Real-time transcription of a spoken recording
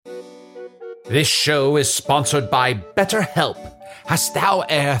This show is sponsored by BetterHelp. Hast thou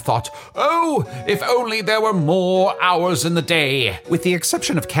e'er thought, oh, if only there were more hours in the day? With the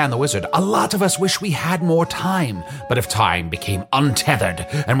exception of Can the Wizard, a lot of us wish we had more time. But if time became untethered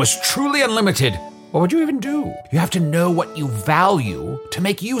and was truly unlimited, what would you even do? You have to know what you value to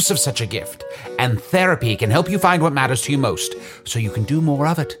make use of such a gift. And therapy can help you find what matters to you most, so you can do more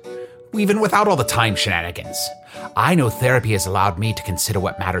of it, even without all the time shenanigans. I know therapy has allowed me to consider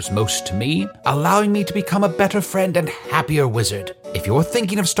what matters most to me, allowing me to become a better friend and happier wizard. If you're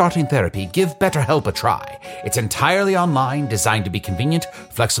thinking of starting therapy, give BetterHelp a try. It's entirely online, designed to be convenient,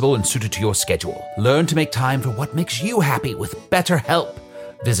 flexible, and suited to your schedule. Learn to make time for what makes you happy with BetterHelp.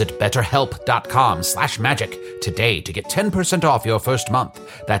 Visit betterhelp.com/magic today to get 10% off your first month.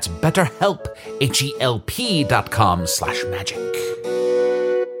 That's BetterHelp, HELP.com/magic.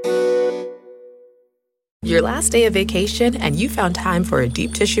 Your last day of vacation and you found time for a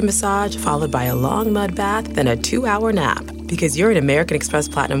deep tissue massage followed by a long mud bath, then a 2-hour nap. Because you're an American Express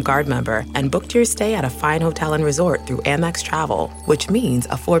Platinum Card member and booked your stay at a fine hotel and resort through Amex Travel, which means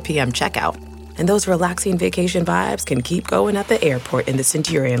a 4 p.m. checkout. And those relaxing vacation vibes can keep going at the airport in the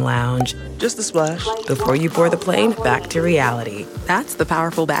Centurion Lounge. Just a splash. Before you board the plane, back to reality. That's the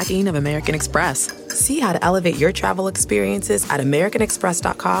powerful backing of American Express. See how to elevate your travel experiences at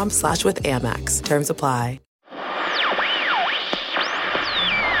americanexpress.com/withAmex. Terms apply.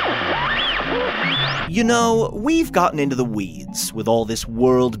 You know, we've gotten into the weeds with all this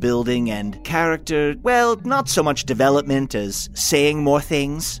world building and character, well, not so much development as saying more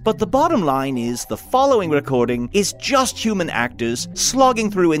things. But the bottom line is the following recording is just human actors slogging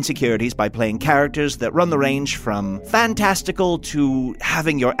through insecurities by playing characters that run the range from fantastical to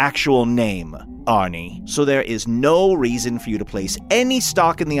having your actual name, Arnie. So there is no reason for you to place any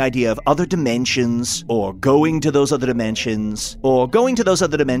stock in the idea of other dimensions, or going to those other dimensions, or going to those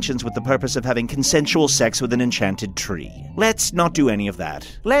other dimensions with the purpose of having consensual sex with an enchanted tree. Let's not do any of that.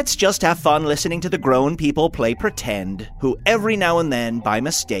 Let's just have fun listening to the grown people play pretend, who every now and then, by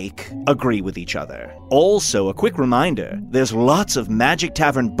mistake, agree with each other. Also, a quick reminder, there's lots of Magic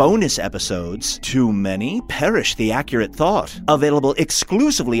Tavern bonus episodes, too many perish the accurate thought, available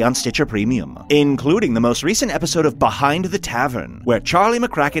exclusively on Stitcher Premium, including the most recent episode of Behind the Tavern, where Charlie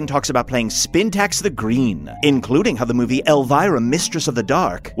McCracken talks about playing Spintax the Green, including how the movie Elvira, Mistress of the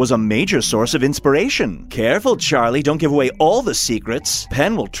Dark was a major source of inspiration. Careful, Charlie, don't give away all the secrets.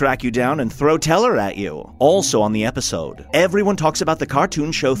 Penn will track you down and throw Teller at you. Also on the episode, everyone talks about the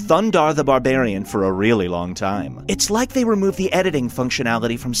cartoon show Thundar the Barbarian for a really long time. It's like they removed the editing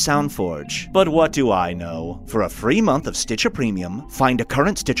functionality from SoundForge. But what do I know? For a free month of Stitcher Premium, find a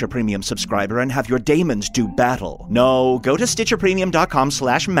current Stitcher Premium subscriber and have your daemons do battle. No, go to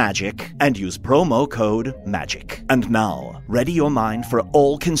StitcherPremium.com/magic and use promo code MAGIC. And now, ready your mind for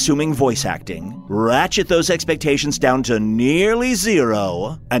all-consuming voice acting, ratchet those expectations down to nearly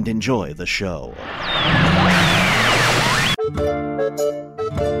zero, and enjoy the show.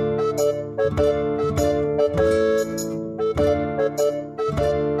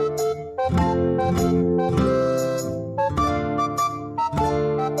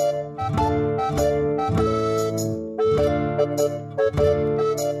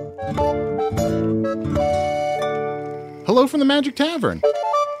 Hello from the Magic Tavern,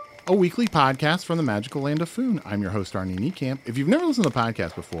 a weekly podcast from the magical land of Foon. I'm your host, Arnie Niekamp. If you've never listened to the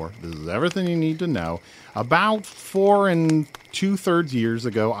podcast before, this is everything you need to know. About 4 2/3 years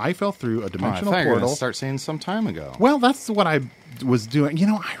ago, I fell through a dimensional portal. You were start saying some time ago. Well, that's what I was doing. You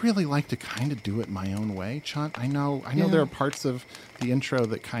know, I really like to kind of do it my own way, Chunt. I know there are parts of the intro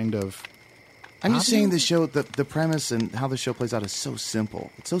that kind of... I'm just saying the show, the premise and how the show plays out is so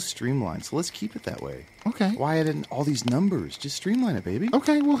simple. It's so streamlined. So let's keep it that way. Okay. Why add all these numbers? Just streamline it, baby.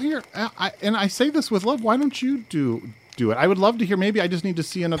 Okay, well, here, I say this with love. Why don't you do it? I would love to hear. Maybe I just need to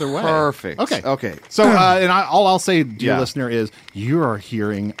see another way. Perfect. Okay. So, and all I'll say, dear listener, is you are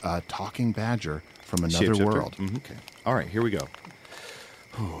hearing a talking badger from another world. Mm-hmm. Okay. All right, here we go.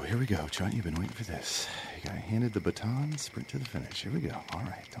 Oh, here we go, John. You've been waiting for this. You got handed the baton, sprint to the finish. Here we go. All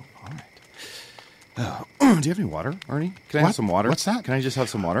right. Do you have any water, Arnie? Can I have some water? What's that? Can I just have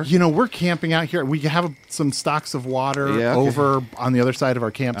some water? You know, we're camping out here. We have some stocks of water over on the other side of our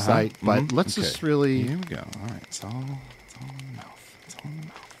campsite, but let's just really... Here we go. All right. It's all in the mouth.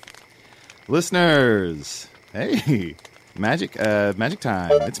 Listeners, hey, magic time.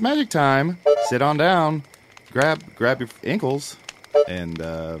 It's magic time. Sit on down. Grab your ankles, and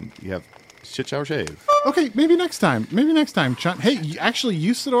you have shit shower shave. Okay, maybe next time, Chunt. Hey, actually,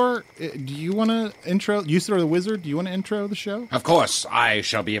 Usador, do you want to intro, Usador the Wizard, do you want to intro the show? Of course, I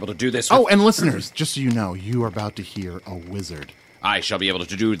shall be able to do this. Oh, and listeners, just so you know, you are about to hear a wizard I shall be able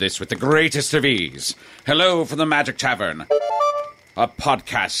to do this with the greatest of ease. Hello from the Magic Tavern. A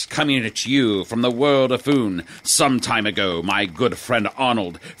podcast coming at you from the world of Foon. Some time ago, my good friend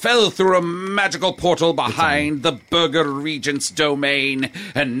Arnold fell through a magical portal behind the Burger Regent's domain,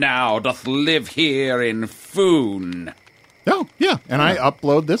 and now doth live here in Foon. Oh, yeah. And I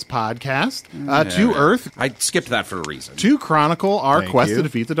upload this podcast to Earth I skipped that for a reason. to chronicle our Thank quest you. to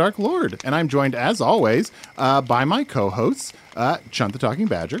defeat the Dark Lord. And I'm joined, as always, by my co-hosts, Chunt the Talking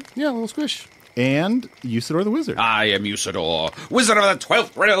Badger Yeah, a little squish. and Usador the Wizard. I am Usador, wizard of the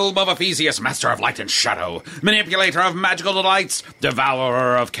 12th realm of Ephesius, master of light and shadow, manipulator of magical delights,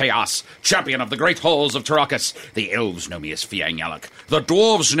 devourer of chaos, champion of the great halls of Tarakas. The elves know me as Fiangyalak. The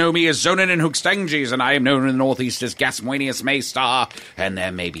dwarves know me as Zonin and Hookstanges, and I am known in the northeast as Gasmoenius Maystar, and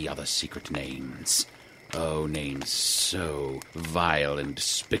there may be other secret names. Oh, names so vile and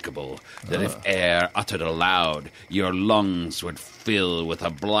despicable that if air uttered aloud, your lungs would fill with a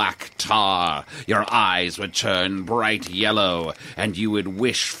black tar, your eyes would turn bright yellow, and you would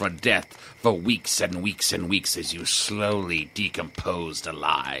wish for death for weeks and weeks and weeks as you slowly decomposed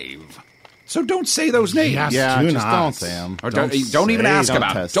alive. So don't say those names. Yes, Yeah, do just not. don't, Sam. Or don't even ask don't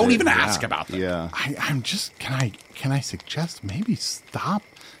about it. test Don't it. even ask Yeah. about them. Yeah. I'm just, can I suggest maybe stop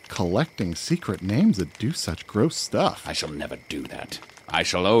collecting secret names that do such gross stuff? I shall never do that. I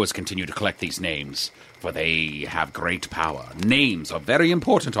shall always continue to collect these names, for they have great power. Names are very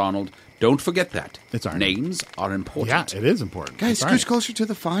important, Arnold. Don't forget that. It's our names are important. Yeah, it is important. Guys, It's all right. scooch closer to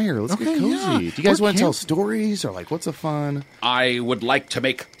the fire. Let's Okay, get cozy. yeah. Do you guys We're want to tell camp- stories or like what's a fun? I would like to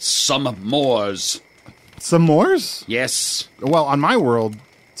make some s'mores. Some s'mores? Yes. Well, on my world,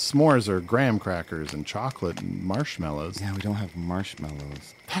 s'mores are graham crackers and chocolate and marshmallows. Yeah, we don't have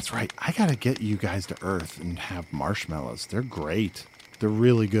marshmallows. That's right. I got to get you guys to Earth and have marshmallows. They're great. They're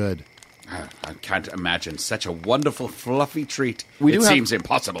really good. I can't imagine such a wonderful, fluffy treat. We It do have- seems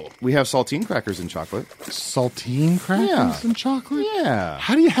impossible. We have saltine crackers and chocolate. Saltine crackers Yeah. and chocolate? Yeah.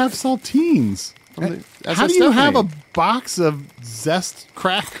 How do you have saltines? That's How a do you have a Stephanie. box of zest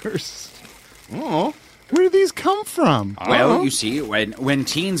crackers? Oh, Where do these come from? Well, you see, when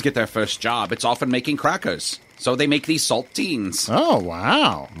teens get their first job, it's often making crackers. So they make these saltines. Oh,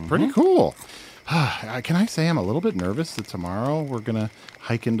 wow. Pretty cool. Can I say I'm a little bit nervous that tomorrow we're going to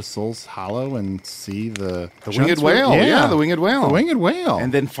hike into Soul's Hollow and see the winged whale. Yeah, the winged whale. The winged whale.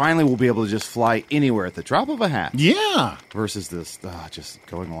 and then finally we'll be able to just fly anywhere at the drop of a hat. yeah. Versus this, just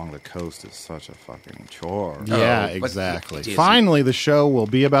going along the coast is such a fucking chore. Yeah, Oh, but exactly. it is- Finally, the show will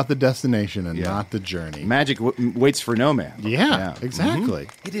be about the destination and Yeah. not the journey. Magic waits for no man. Yeah, exactly.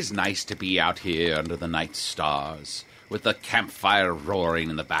 It is nice to be out here under the night stars, with the campfire roaring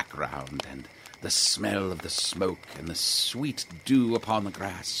in the background, and the smell of the smoke and the sweet dew upon the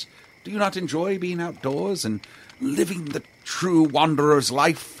grass. Do you not enjoy being outdoors and living the true wanderer's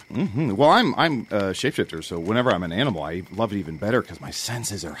life? Well, I'm a shapeshifter, so whenever I'm an animal, I love it even better because my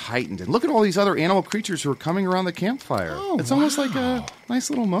senses are heightened. And look at all these other animal creatures who are coming around the campfire. Oh, it's almost like a nice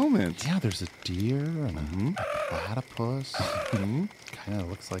little moment. Yeah, there's a deer and a platypus. Kind of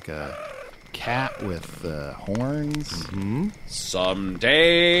looks like a cat with horns.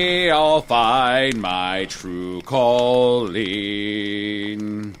 Someday I'll find my true calling.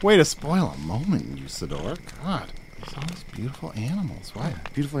 Way to spoil a moment, Usador. God, there's all these beautiful animals. Why?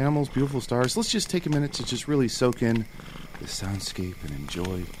 Beautiful animals, beautiful stars. Let's just take a minute to just really soak in the soundscape and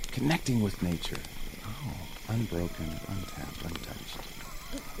enjoy connecting with nature. Oh, unbroken, untapped, untouched.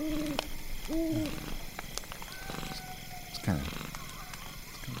 It's kind of.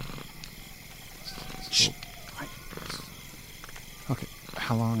 Okay,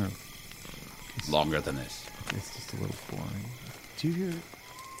 how long are? Longer than this. It's just a little boring. Do you hear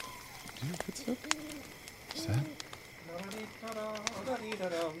footsteps? Is that?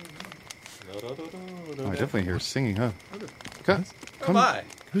 Oh, I definitely hear singing, huh? Come, by.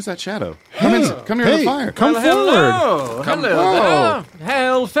 Who's that shadow? Come near the fire. Come forward. Hello, Come- hello there.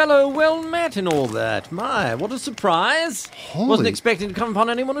 Hail, fellow, well met and all that. My, what a surprise. Holy- Wasn't expecting to come upon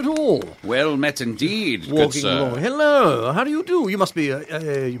anyone at all. Well met indeed, good Walking sir. along. Hello, how do you do? You must be a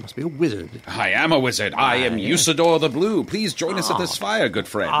wizard. I am a wizard. I am Usador the Blue. Please join us at this fire, good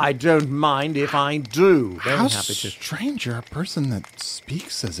friend. I don't mind if I do. Very How happy to. strange! You're a person that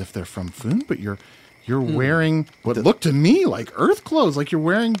speaks as if they're from Foon, but you're wearing what looked to me like Earth clothes, like you're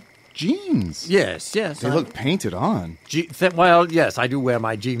wearing jeans. Yes. They look painted on. Well, yes, I do wear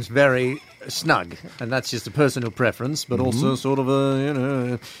my jeans very snug, and that's just a personal preference, but also sort of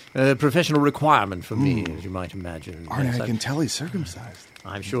a professional requirement for me, as you might imagine. Arnie, Yes, I can tell he's circumcised.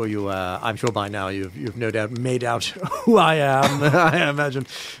 I'm sure you. I'm sure by now you've no doubt made out who I am. I imagine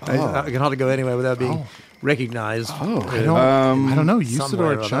I can hardly go anywhere without being recognize. I don't know.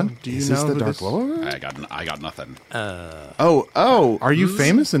 Usador Chunt, do you Is know this the who Dark this- Blower? I got nothing. Are you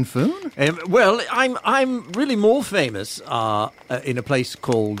famous in Foon? Well, I'm really more famous in a place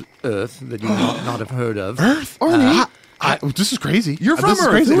called Earth that you might not have heard of. Earth? This is crazy. You're from This is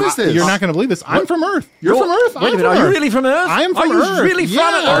Earth. crazy. Who is this? You're not going to believe this. I'm from Earth. You're from Earth. Wait a minute. Are you really from Earth? I am from Are you Earth. really from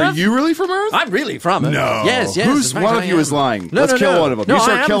Yeah. Earth? Are you really from Earth? I'm really from Earth. No. Yes. Who's in fact, one of I you am. is lying? No, Let's no, kill no. one of them. No, You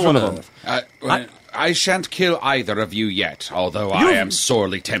start I am kill from one of them. Earth. I shan't kill either of you yet, although I am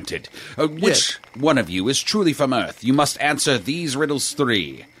sorely tempted. Which one of you is truly from Earth? You must answer these riddles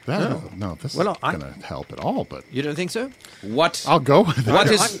 3. No, this Well, isn't going to help at all, but You don't think so? What? I'll go with it. What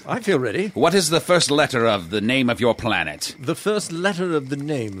is? I feel ready. What is the first letter of the name of your planet? The first letter of the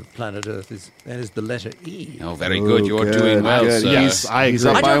name of planet Earth is the letter E. Oh, very good. You're doing well, good. sir. He's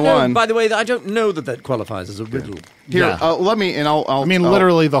I up I by don't know, one. by the way, I don't know that qualifies as a riddle. Here, Yeah. let me, and I'll I mean,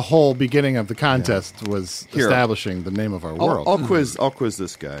 literally, the whole beginning of the contest was Here. establishing the name of our world. I'll quiz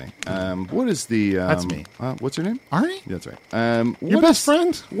this guy. What is the? That's me. What's your name? Arnie? That's right. Your what best is-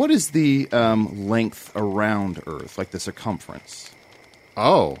 friend? What is the length around Earth, like the circumference?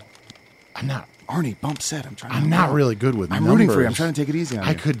 Oh, Arnie, bump set. I'm trying. I'm not really good with I'm numbers. rooting for you. I'm trying to take it easy on you.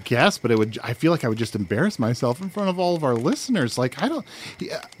 I could guess, but I feel like I would just embarrass myself in front of all of our listeners. Like,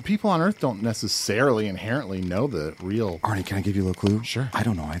 people on Earth don't necessarily inherently know the real. Arnie, can I give you a little clue? Sure. I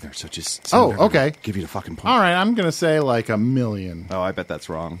don't know either, so just. Oh, whatever. okay. Give you the fucking point. All right, I'm going to say like 1 million. Oh, I bet that's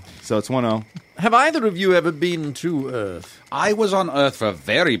wrong. So it's 1-0. Have either of you ever been to Earth? I was on Earth for a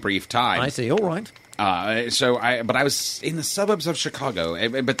very brief time. I see. All right. But I was in the suburbs of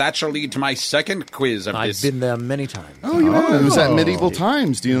Chicago. But that shall lead to my second quiz of I've this. been there many times. Oh, you have? It was at medieval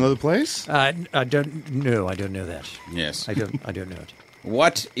times. Do you know the place? I don't know. I don't know that. Yes. I don't know it.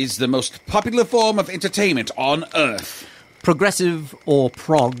 What is the most popular form of entertainment on Earth? Progressive or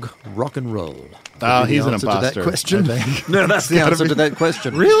prog rock and roll? He's an Answer to that imposter. question. I think. No, that's the answer to that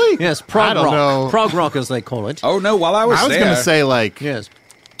question. Really? Yes, prog I don't rock. know. Prog rock, as they call it. Oh no! While I was I was there, going to say like Yes.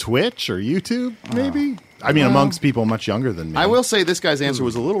 Twitch or YouTube, maybe. I mean, amongst people much younger than me. I will say this guy's answer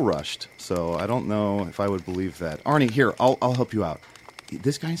was a little rushed, so I don't know if I would believe that. Arnie, here, I'll help you out.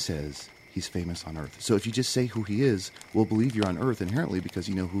 This guy says he's famous on Earth. So if you just say who he is, we'll believe you're on Earth inherently because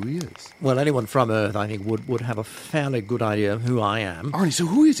you know who he is. Well, anyone from Earth, I think, would have a fairly good idea of who I am. Arnie, so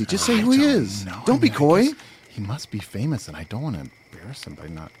who is he? Just say who he is. Don't be coy. He must be famous, and I don't want to embarrass him by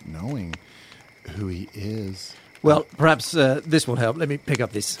not knowing who he is. Well, perhaps this will help. Let me pick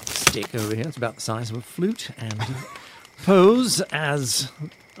up this stick over here. It's about the size of a flute and pose as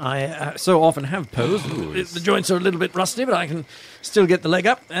I so often have posed. The joints are a little bit rusty, but I can still get the leg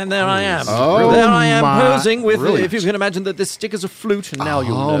up, and there I am. Oh, there I am my- posing with, brilliant. if you can imagine that this stick is a flute, and now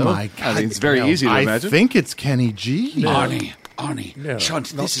you'll know. Oh my God! I think it's very easy to I imagine. think it's Kenny G. Arnie, No,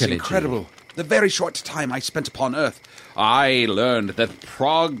 Chunt, not this is Kenny G. incredible. The very short time I spent upon Earth, I learned that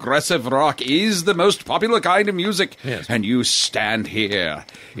progressive rock is the most popular kind of music. Yes. And you stand here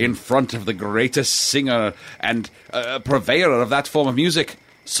in front of the greatest singer and purveyor of that form of music,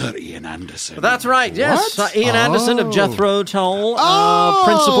 Sir Ian Anderson. That's right, yes. What? Ian Anderson of Jethro, Tull,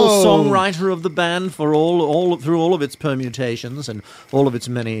 principal songwriter of the band for all through all of its permutations and all of its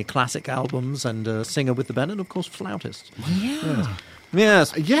many classic albums, and singer with the band, and of course flautist. Yeah.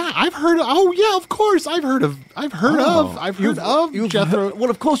 Yes. Yeah, I've heard. Oh, yeah, of course, I've heard of Jethro. Well,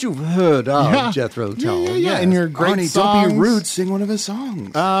 of course you've heard of Jethro Tull. Yeah. yes. And your great Arnie, songs. don't be rude. Sing one of his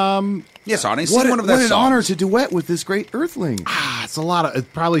songs. Yes, Arnie, what sing one of their an songs. honor to duet with this great earthling. It's a lot of.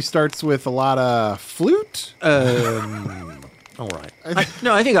 It probably starts with a lot of flute. All right. I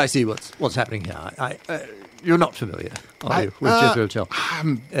think I see what's happening here. You're not familiar, are you, with Jethro Tull?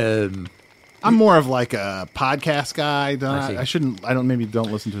 I'm more of like a podcast guy. I see. I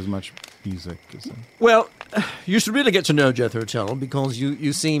don't listen to as much music. Well, you should really get to know Jethro Tull because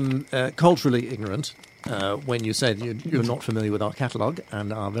you seem culturally ignorant when you say that you're not familiar with our catalogue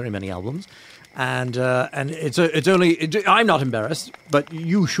and our very many albums. And it's only I'm not embarrassed, but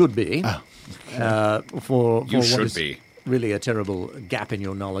you should be. For You what should is be. really a terrible gap in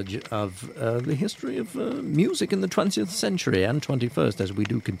your knowledge of the history of music in the 20th century and 21st, as we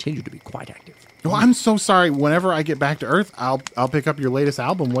do continue to be quite active. Well, I'm so sorry. Whenever I get back to Earth, I'll pick up your latest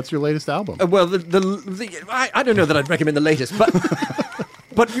album. What's your latest album? Well, I don't know that I'd recommend the latest, but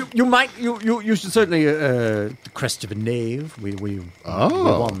but you should certainly the Crest of a Knave. We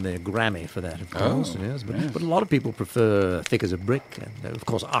won the Grammy for that, of course. Yes, but a lot of people prefer Thick as a Brick, and of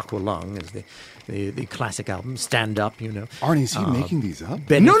course Aqualung is the classic album, Stand Up, Arnie, is he making these up?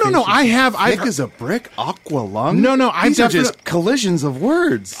 No. I have. Thick as a brick, aqua lung? No, These are just collisions of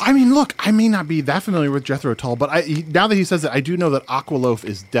words. I mean, look, I may not be that familiar with Jethro Tull, but now that he says it, I do know that aqua loaf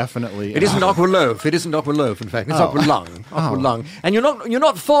is definitely. It isn't aqua loaf. It isn't aqua loaf. In fact, it's aqua lung. Aqua lung. And you're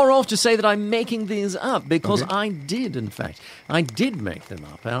not far off to say that I'm making these up, because I did, in fact, make them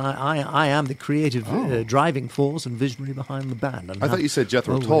up, and I am the creative driving force and visionary behind the band. I thought you said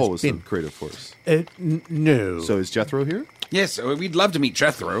Jethro Tull was the creative force. No. So is Jethro here? Yes, we'd love to meet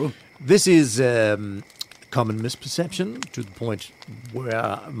Jethro. This is common misperception, to the point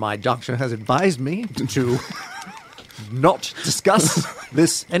where my doctor has advised me to not discuss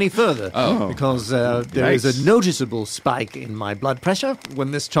this any further, because there is a noticeable spike in my blood pressure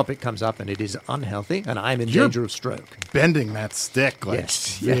when this topic comes up, and it is unhealthy, and I'm in danger of stroke. Bending that stick,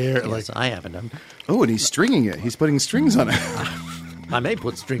 Yes, I haven't. Oh, and he's stringing it. He's putting strings on it. I may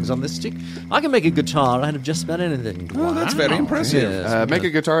put strings on this stick. I can make a guitar out of just about anything. Oh, that's very impressive. Yes. Make a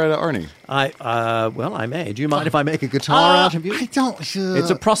guitar out of Arnie. I may. Do you mind if I make a guitar out of you? I don't. It's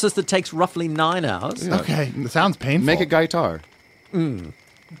a process that takes roughly 9 hours. Yeah. Okay, it sounds painful. Make a guitar.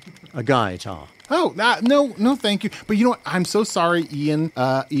 A guitar. Oh, no, thank you. But you know what? I'm so sorry, Ian,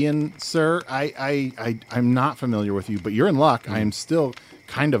 sir. I'm not familiar with you, but you're in luck. I am still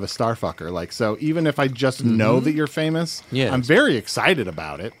kind of a starfucker. So even if I just know that you're famous, I'm very excited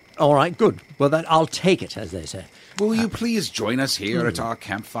about it. All right, good. Well, then I'll take it, as they say. Will you please join us here at our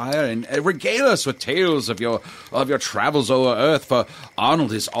campfire and regale us with tales of your travels over Earth? For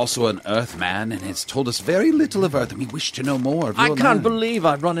Arnold is also an Earthman and has told us very little of Earth, and we wish to know more of your I can't believe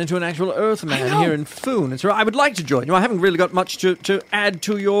I've run into an actual Earthman here in Foon. I would like to join you. I haven't really got much to add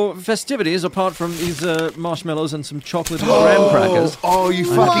to your festivities, apart from these marshmallows and some chocolate and graham crackers. Oh, you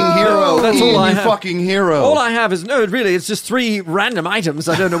fucking hero. That's all I have. You fucking hero. All I have is, it's just 3 random items.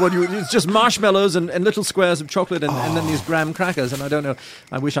 I don't know it's just marshmallows and little squares of chocolate and then these graham crackers, and I don't know.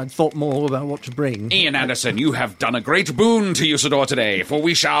 I wish I'd thought more about what to bring. Ian Anderson, you have done a great boon to Usador today, for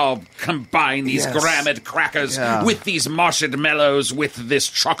we shall combine these grahamid crackers with these marshmallows with this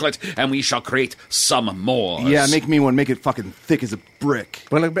chocolate, and we shall create some more. Yeah, make me one. Make it fucking thick as a brick.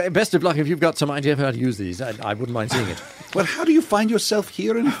 Well, best of luck if you've got some idea of how to use these. I wouldn't mind seeing it. Well, how do you find yourself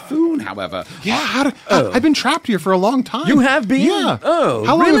here in Foon, however? Yeah, I've been trapped here for a long time. You have been? Yeah. Oh,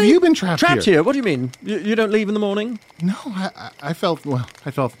 how long really? have you been trapped here? Trapped here? What do you mean? You don't leave in the morning? No, I fell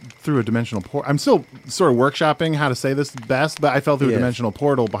through a dimensional portal. I'm still sort of workshopping how to say this best, but I fell through a dimensional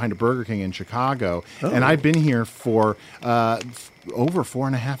portal behind a Burger King in Chicago, and I've been here for over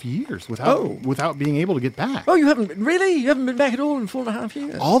 4.5 years without being able to get back. Oh, you haven't been back at all in 4.5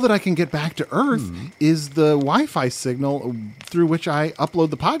 years? All that I can get back to Earth is the Wi-Fi signal through which I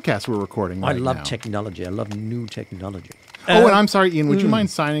upload the podcast we're recording right now. I love technology. I love new technology. And I'm sorry, Ian, would you mind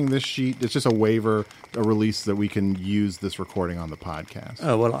signing this sheet? It's just a waiver, a release that we can use this recording on the podcast.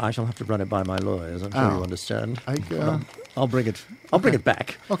 Oh, well, I shall have to run it by my lawyers. I'm sure you understand. I'll bring it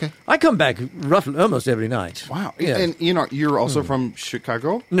back. Okay. I come back roughly almost every night. Wow. Yeah. And you're also from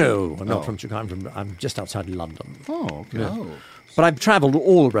Chicago? No, I'm not from Chicago. I'm just outside London. Oh, okay. Yeah. But I've traveled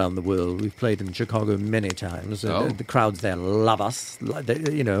all around the world. We've played in Chicago many times. The crowds there love us.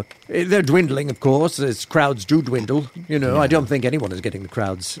 They're dwindling, of course, as crowds do dwindle. I don't think anyone is getting the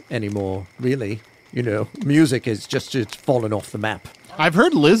crowds anymore, really. Music is just fallen off the map. I've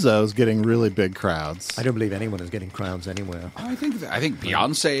heard Lizzo's getting really big crowds. I don't believe anyone is getting crowds anywhere. I think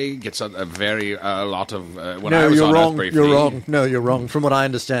Beyonce gets a lot of. You're wrong. No, you're wrong. From what I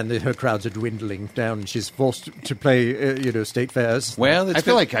understand, her crowds are dwindling down, and she's forced to play, state fairs. Well, I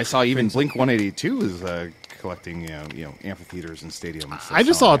feel like I saw even Blink 182 is collecting, amphitheaters and stadiums. I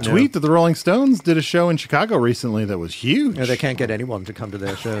just saw a tweet that the Rolling Stones did a show in Chicago recently that was huge. They can't get anyone to come to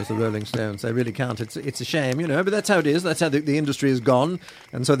their shows, the Rolling Stones. They really can't. It's a shame, but that's how it is. That's how the industry has gone,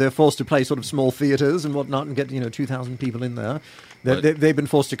 and so they're forced to play sort of small theatres and whatnot and get 2,000 people in there. They've been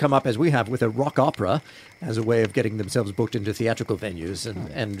forced to come up, as we have, with a rock opera as a way of getting themselves booked into theatrical venues,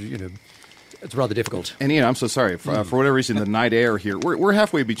 and it's rather difficult. And I'm so sorry. For whatever reason, the night air here, we're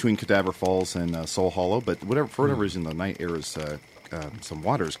halfway between Cadaver Falls and Soul Hollow, but for whatever reason, the night air is some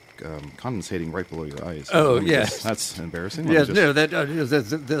water's condensating right below your eyes. Oh, yes. That's embarrassing. Yes,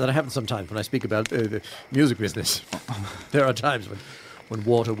 that happens sometimes when I speak about the music business. There are times when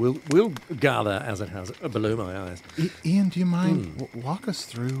water will gather as it has below my eyes. Ian, do you mind walk us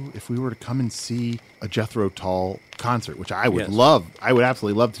through if we were to come and see a Jethro Tull concert, which I would love. I would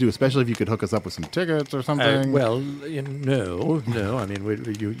absolutely love to do, especially if you could hook us up with some tickets or something. No. I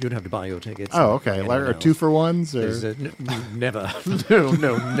mean, you'd have to buy your tickets. Oh, okay. Or 2-for-1s? Or? Never.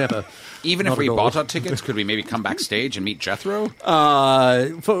 No, never. Even Not if we at all. bought our tickets, could we maybe come backstage and meet Jethro?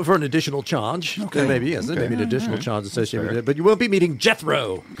 For an additional charge. Okay. Maybe, yes. There may be an additional charge associated with it. But you won't be meeting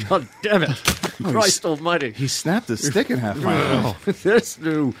Jethro. God damn it. Christ almighty. He snapped the stick in half. Finally. There's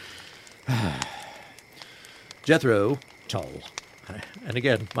no... Jethro Tull. And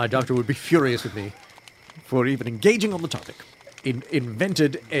again, my doctor would be furious with me for even engaging on the topic.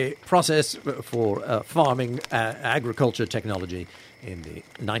 Invented a process for farming agriculture technology in the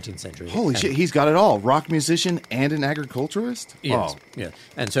 19th century. Holy shit, he's got it all. Rock musician and an agriculturist? Yes, Oh. yeah.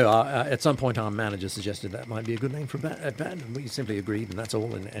 And so at some point our manager suggested that might be a good name for a band, and we simply agreed, and that's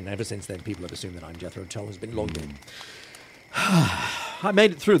all. And ever since then, people have assumed that I'm Jethro Tull. Has been long dead. I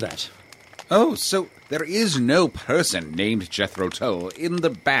made it through that. Oh, so there is no person named Jethro Tull in the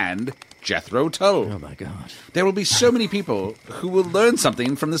band Jethro Tull. Oh, my God. There will be so many people who will learn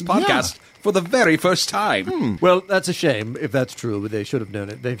something from this podcast for the very first time. Well, that's a shame if that's true. They should have known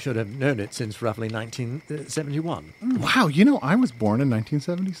it. They should have known it since roughly 1971. Wow, I was born in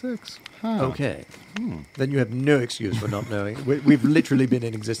 1976. Okay. Then you have no excuse for not knowing. We've literally been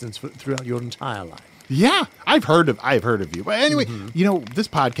in existence throughout your entire life. Yeah, I've heard of you. But anyway, this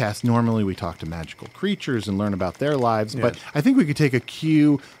podcast, normally we talk to magical creatures and learn about their lives, but I think we could take a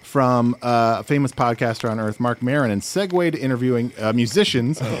cue from a famous podcaster on Earth, Mark Maron, and segue to interviewing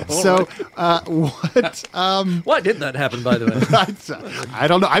musicians. Why did that happen, by the way? I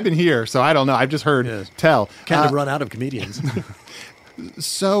don't know. I've been here, so I don't know. I've just heard tell. Kind of run out of comedians.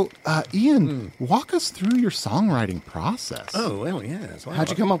 So, Ian, walk us through your songwriting process. Oh, well, yes. How'd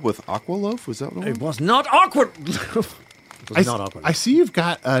you come up with Aqualoaf? Was that what It was not awkward. It was not awkward. I see you've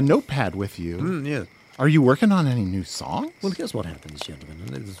got a notepad with you. Yeah. Are you working on any new songs? Well, guess what happens, gentlemen?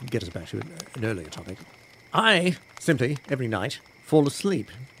 Let's get us back to an earlier topic. I simply, every night, fall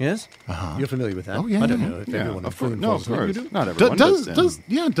asleep. Yes? Uh-huh. You're familiar with that? Oh, yeah, I don't yeah. know if Yeah, everyone on of course. Foon No, falls of asleep. course. You do? Not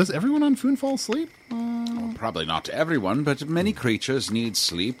everyone. Does everyone on Foon fall asleep? Probably not everyone, but many creatures need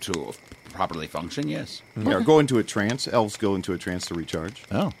sleep to properly function, yes. Yeah, or go into a trance. Elves go into a trance to recharge.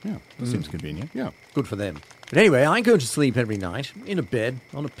 Oh, Yeah. seems convenient. Yeah. Good for them. But anyway, I go to sleep every night in a bed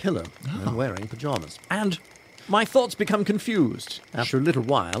on a pillow and wearing pajamas. And my thoughts become confused after a little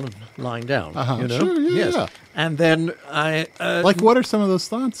while of lying down. You know? Sure, yeah, yes. yeah. And then I... Like, what are some of those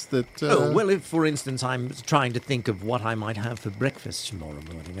thoughts that... well, if, for instance, I'm trying to think of what I might have for breakfast tomorrow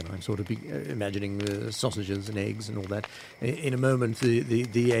morning, and I'm sort of imagining sausages and eggs and all that, in a moment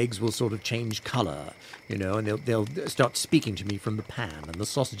the eggs will sort of change colour, and they'll start speaking to me from the pan, and the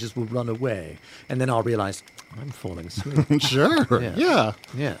sausages will run away, and then I'll realise I'm falling asleep. Sure, Yes. yeah.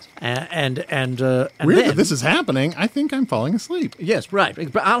 Yes. And Weird then, that this is happening. I think I'm falling asleep. Yes, right.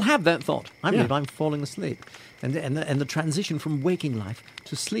 But I'll have that thought. I believe I'm falling asleep. And the transition from waking life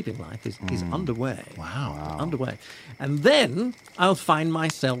to sleeping life is underway. Wow. Underway. And then I'll find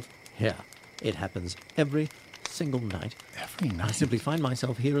myself here. It happens every single night. Every I night. simply find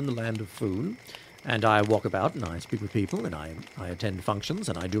myself here in the land of Foon. And I walk about and I speak with people and I attend functions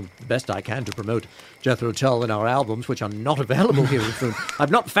and I do the best I can to promote Jethro Tull and our albums, which are not available here in Foon.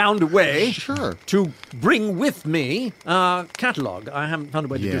 I've not found a way to bring with me a catalogue. I haven't found a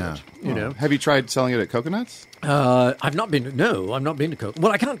way to do it. You know. Have you tried selling it at Coconuts? I've not been to Coke.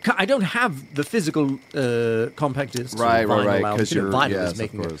 Well, I don't have the physical compact discs. Right, or vinyl right, albums. 'cause you're- vinyl yes, is of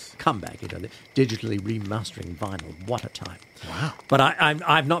making a course. comeback. Digitally remastering vinyl. What a time! Wow. But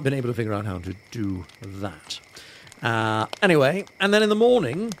I've not been able to figure out how to do that. Anyway, and then in the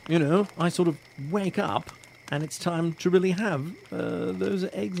morning, I sort of wake up. And it's time to really have those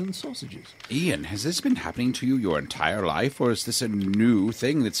eggs and sausages. Ian, has this been happening to you your entire life, or is this a new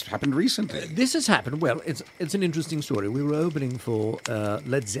thing that's happened recently? This has happened. Well, it's an interesting story. We were opening for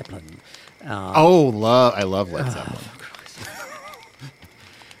Led Zeppelin. I love Led Zeppelin.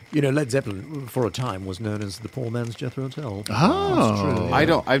 Led Zeppelin for a time was known as the poor man's Jethro Tull. Oh. That's true,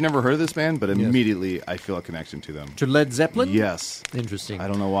 yeah. I've never heard of this band, but immediately I feel a connection to them. To Led Zeppelin? Yes. Interesting. I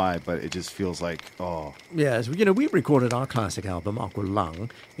don't know why, but it just feels like, Yes, we recorded our classic album, Aqua Lung,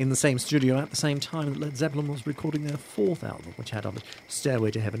 in the same studio at the same time that Led Zeppelin was recording their fourth album, which had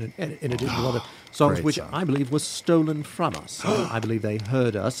Stairway to Heaven, in addition to a lot of songs Great which song. I believe were stolen from us. I believe they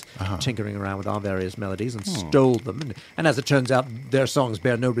heard us tinkering around with our various melodies and stole them. And as it turns out, their songs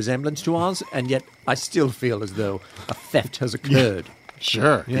bear no resemblance to ours, and yet I still feel as though a theft has occurred.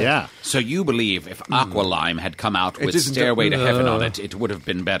 Sure, yeah. So you believe if Aqualime had come out with isn't Stairway to Heaven on a- it would have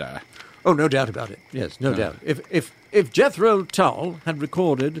been better? Oh, no doubt about it. Yes, no doubt. If Jethro Tull had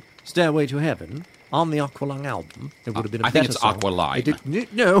recorded Stairway to Heaven on the Aqualung album, it would have been a I think better it's song. Aqualime.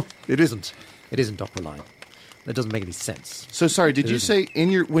 No, it isn't. It isn't Aqualime. That doesn't make any sense. So sorry, did you say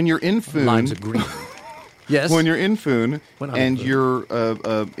when you're in Foon? Lines are green. Yes. When you're in Foon When I'm in and Foon. you're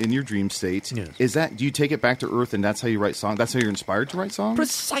in your dream state, Yes. do you take it back to Earth and that's how you write songs? That's how you're inspired to write songs?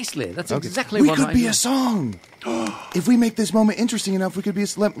 Precisely. That's Okay. exactly we what could I be do. a song. If we make this moment interesting enough, we could be.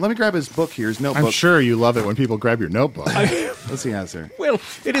 Let me grab his book here, his notebook. I'm sure you love it when people grab your notebook. Let's see, answer. Well,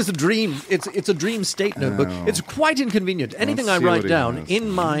 it is a dream. It's a dream state notebook. It's quite inconvenient. Anything I see write what he down has. in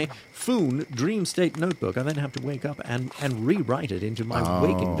my Foon dream state notebook, I then have to wake up and rewrite it into my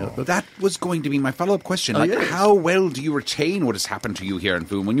waking notebook. That was going to be my follow-up question. yes. How well do you retain what has happened to you here in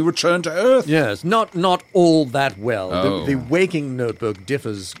Foon when you return to Earth? Yes, not all that well. Oh. The waking notebook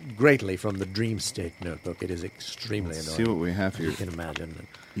differs greatly from the dream state notebook. It is extremely annoying. See what we have here. You can imagine.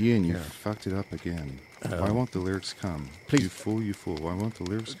 Ian, you fucked it up again. Why won't the lyrics come? Please. You fool, you fool. Why won't the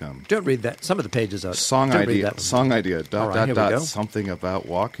lyrics come? Don't read that. Some of the pages are Song don't read idea. that one. Song idea. All right, here we go. Something about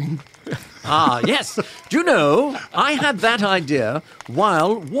walking. Ah, yes. Do you know, I had that idea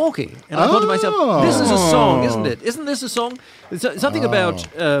while walking. And I thought to myself, this is a song, isn't it? Isn't this a song? It's something about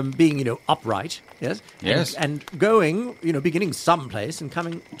being, upright, yes? Yes. And going, beginning someplace and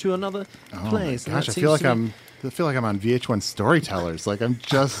coming to another place. And Gosh, that I feel seems like to me- I'm on VH1 Storytellers. Like I'm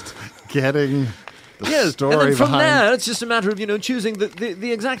just getting the Yes, story and then from behind. there, it's just a matter of choosing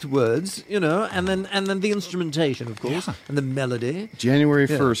the exact words, and then the instrumentation, of course, and the melody. January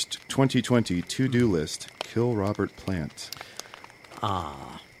 1st, 2020, to-do list. Kill Robert Plant.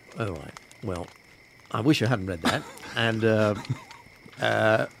 All right. Well, I wish I hadn't read that. And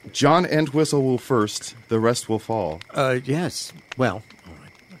John Entwistle will first, the rest will fall. yes. Well, all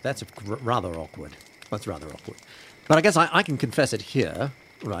right. That's rather awkward. That's rather awkward. But I guess I can confess it here.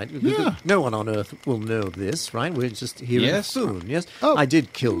 Right, Yeah. no one on Earth will know this, right? We're just here Yes. in Foon, yes? Oh. I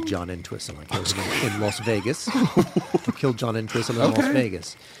did kill John Entwistle. I killed him in Las Vegas. I killed John Entwistle in Las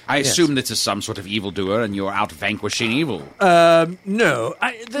Vegas. I Yes. assume this is some sort of evildoer and you're out vanquishing evil. No,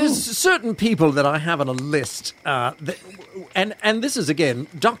 there's certain people that I have on a list, and this is, again,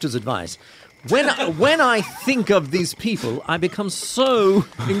 doctor's advice. When I think of these people, I become so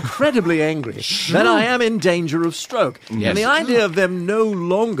incredibly angry that I am in danger of stroke. Yes. And the idea of them no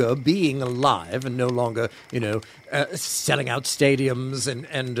longer being alive and no longer, selling out stadiums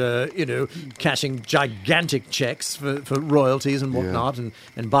and cashing gigantic checks for royalties and whatnot,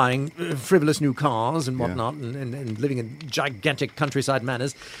 and buying frivolous new cars and whatnot, and living in gigantic countryside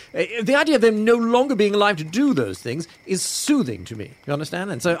manors. The idea of them no longer being alive to do those things is soothing to me. You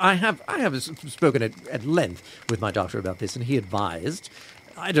understand? And so I have spoken at length with my doctor about this, and he advised.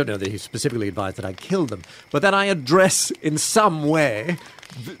 I don't know that he specifically advised that I kill them, but that I address in some way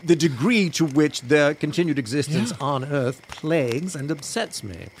the degree to which their continued existence on Earth plagues and upsets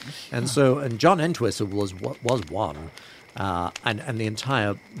me. And John Entwistle was one. And the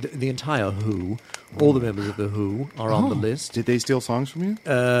entire Who, all the members of the Who are on the list. Did they steal songs from you?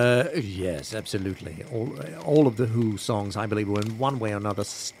 Yes, absolutely. All of the Who songs, I believe, were in one way or another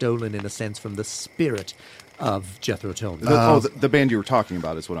stolen, in a sense, from the spirit of Jethro Tull. The band you were talking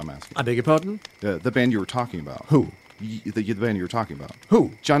about is what I'm asking. I beg your pardon? The band you were talking about. Who? The band you were talking about.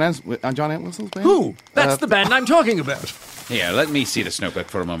 Who? John Entwistle's band? Who? That's the band I'm talking about. Here, let me see this notebook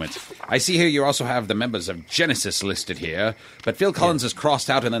for a moment. I see here you also have the members of Genesis listed here, but Phil Collins is crossed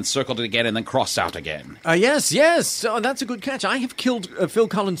out and then circled it again and then crossed out again. Yes. Oh, that's a good catch. I have killed Phil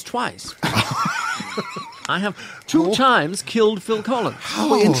Collins twice. I have 2 times killed Phil Collins.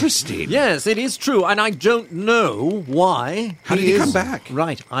 How interesting. Yes, it is true, and I don't know why. How did he come back?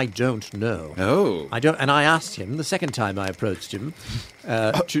 Right, I don't know. Oh. I don't, and I asked him the second time I approached him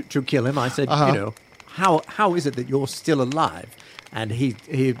to kill him. I said, how is it that you're still alive? And he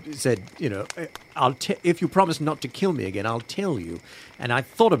said, if you promise not to kill me again, I'll tell you. And I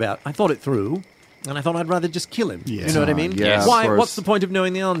thought it through. And I thought I'd rather just kill him. Yeah. You know what I mean? Yeah, Why? of course. What's the point of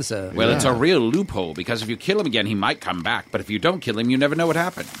knowing the answer? Well, it's a real loophole, because if you kill him again, he might come back. But if you don't kill him, you never know what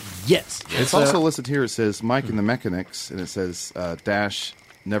happened. Yes. It's also listed here. It says Mike and the Mechanics, and it says dash.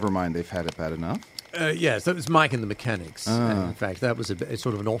 Never mind, they've had it bad enough. Yes, that was Mike and the Mechanics. In fact, that was a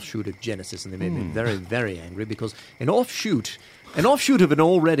sort of an offshoot of Genesis, and they made me very, very angry because an offshoot of an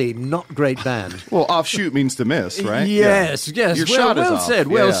already not great band. Well, offshoot means to miss, right? Yes. Your Well shot is off. said.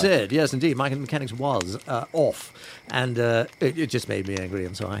 Yeah. Said. Yes, indeed. Mike and the Mechanics was off, and it just made me angry,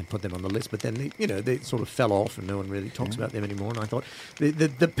 and so I put them on the list. But then they sort of fell off, and no one really talks about them anymore. And I thought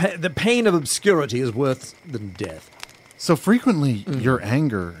the pain of obscurity is worse than death. So frequently, your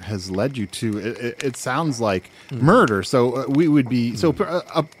anger has led you to. It sounds like murder. So we would be. So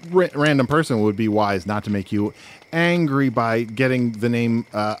a random person would be wise not to make you angry by getting the name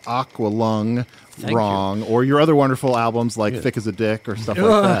Aqualung wrong, or your other wonderful albums like "Thick as a Dick" or stuff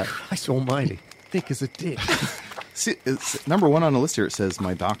like that. Christ Almighty, thick as a dick. See, it's number one on the list here. It says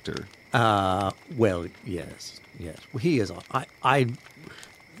my doctor. Well, yes. Well, he is.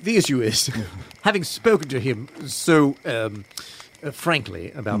 The issue is, having spoken to him so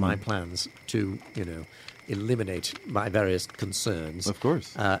frankly about my plans to, eliminate my various concerns. Of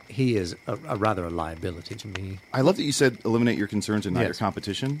course. He is rather a liability to me. I love that you said eliminate your concerns and not your Yes.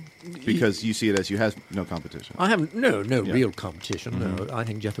 competition, because you see it as you have no competition. I have no real competition. No, I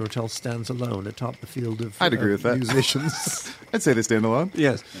think Jethro Tull stands alone atop the field of I'd agree with that. musicians. I'd say they stand alone.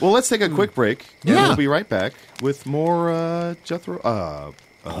 Yes. Well, let's take a quick break, and Yeah. we'll be right back with more Jethro.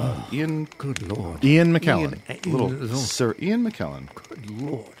 Ian. Good Lord. Ian McKellen. Sir Ian McKellen. Good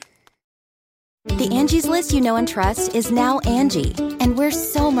Lord. The Angie's List you know and trust is now Angie, and we're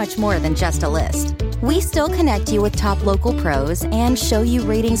so much more than just a list. We still connect you with top local pros and show you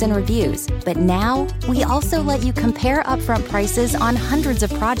ratings and reviews, but now we also let you compare upfront prices on hundreds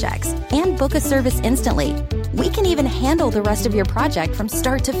of projects and book a service instantly. We can even handle the rest of your project from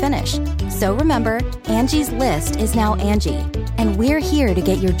start to finish. So remember, Angie's List is now Angie, and we're here to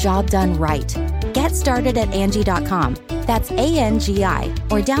get your job done right. Get started at Angie.com. That's ANGI,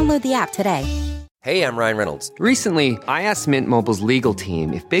 or download the app today. Hey, I'm Ryan Reynolds. Recently, I asked Mint Mobile's legal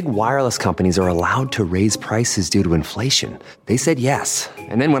team if big wireless companies are allowed to raise prices due to inflation. They said yes.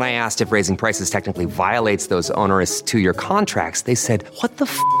 And then when I asked if raising prices technically violates those onerous two-year contracts, they said, "What the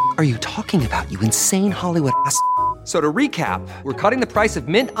f*** are you talking about, you insane Hollywood ass?" So to recap, we're cutting the price of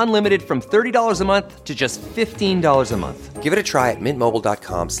Mint Unlimited from $30 a month to just $15 a month. Give it a try at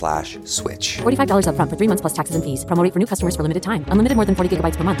mintmobile.com/switch. $45 up front for 3 months plus taxes and fees. Promo rate for new customers for limited time. Unlimited more than 40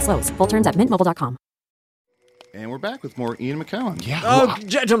 gigabytes per month. Slows full terms at mintmobile.com. And we're back with more Ian McKellen. Yeah. Oh,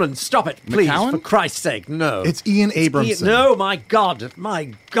 gentlemen, stop it, please, McCowan? for Christ's sake, no. It's Ian Abramson. No, my God.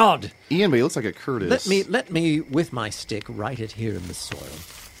 Ian, but he looks like a Curtis. Let me, with my stick, write it here in the soil.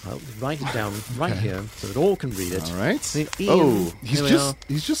 I'll write it down right here so that all can read it. All right. See, Oh, Ian, He's here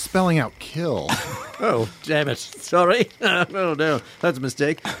we he's just spelling out kill. are. Oh, damn it. Sorry. Oh, no. That's a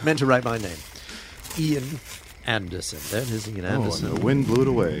mistake. Meant to write my name. Ian Anderson. There it is, Ian Oh, and Anderson. the wind blew it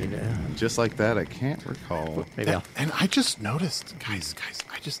away. Yeah. Just like that, I can't recall. Maybe I'll... And I just noticed, guys,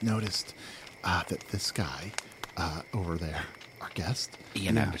 I just noticed that this guy over there, our guest,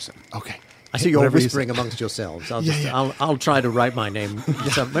 Ian Anderson. Okay. I see you're Whatever you whispering say. amongst yourselves. I'll Yeah, just, yeah. I'll try to write my name.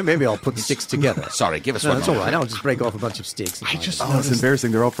 Maybe I'll put sticks together. Sorry, give us No, one that's all moment. right. I'll just break off a bunch of sticks. and I write just it. Oh, it's noticed.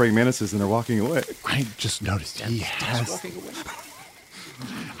 embarrassing. They're all praying mantises and they're walking away. I just noticed he has. Walking away.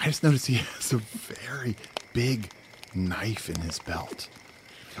 I just noticed he has a very big knife in his belt.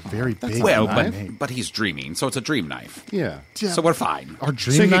 A very big Well, knife. but he's dreaming, so it's a dream knife. Yeah. Yeah. So we're fine. Our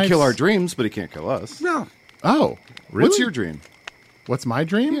dream So he can knives? kill our dreams, but he can't kill us. No. Oh, really? What's your dream? What's my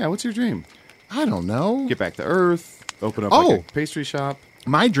dream? Yeah, what's your dream? I don't know. Get back to Earth, open up Oh. like a pastry shop.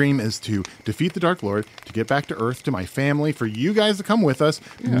 My dream is to defeat the Dark Lord, to get back to Earth, to my family, for you guys to come with us.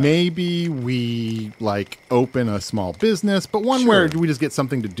 Yeah. Maybe we, open a small business, but one Sure. where we just get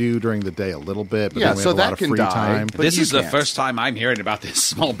something to do during the day a little bit, but Yeah, then we so have a that lot of can free die, time. but This you is the can't. first time I'm hearing about this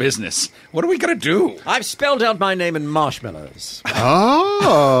small business. What are we going to do? I've spelled out my name in marshmallows.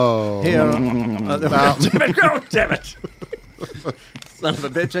 Oh. Here. Damn it, go, damn it. Son of a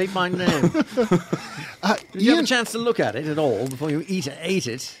bitch ate my name. Did you have a Ian- chance to look at it at all before you ate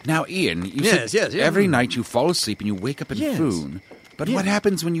it? Now, Ian, you Yes, said yes, yes. every night you fall asleep and you wake up in Yes. Foon. But Yes. what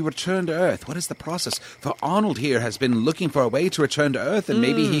happens when you return to Earth? What is the process? For Arnold here has been looking for a way to return to Earth, and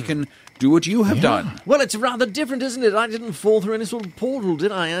maybe he can do what you have done. Well, it's rather different, isn't it? I didn't fall through any sort of portal,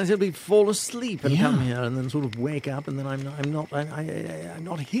 did I? I simply fall asleep and come here, and then sort of wake up, and then I'm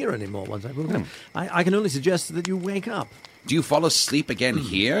not here anymore. Once I woke up, I can only suggest that you wake up. Do you fall asleep again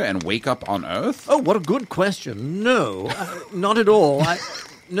here and wake up on Earth? Oh, what a good question. No, not at all.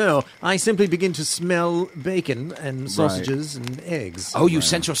 No, I simply begin to smell bacon and sausages and eggs. Oh, you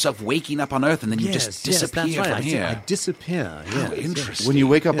sense yourself waking up on Earth and then you just disappear that's right. from here. I disappear. How yes, interesting. When you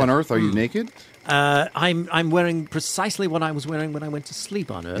wake up on Earth, are you naked? I'm wearing precisely what I was wearing when I went to sleep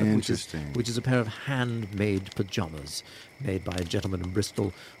on Earth, Interesting. which is a pair of handmade pajamas made by a gentleman in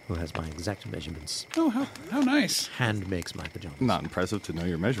Bristol who has my exact measurements. Oh, how nice. Hand makes my pajamas. Not impressive to know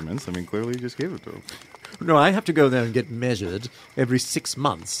your measurements. I mean, clearly you just gave it to him. No, I have to go there and get measured every 6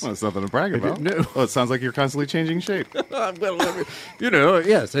 months. Well, it's nothing to brag about. No. Oh, it sounds like you're constantly changing shape. Well,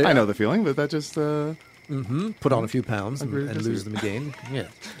 yes. I know the feeling, but that just... Put on a few pounds and agree with lose you. them again.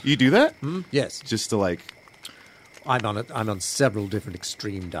 Yes. You do that? Yes. Just to, I'm on several different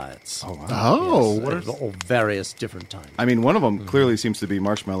extreme diets. Oh, wow. Oh, Yes, what at all various different times. I mean, one of them clearly seems to be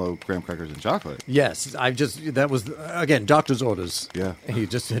marshmallow, graham crackers, and chocolate. Yes, that was, again, doctor's orders. Yeah. He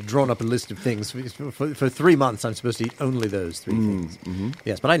just had drawn up a list of things. For 3 months, I'm supposed to eat only those three things.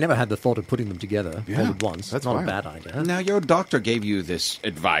 Yes, but I never had the thought of putting them together all at once. That's not wild. a bad idea. Now, your doctor gave you this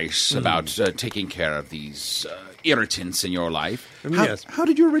advice about taking care of these irritants in your life. Yes. How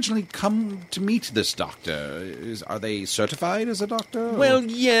did you originally come to meet this doctor? Are they certified as a doctor? Well,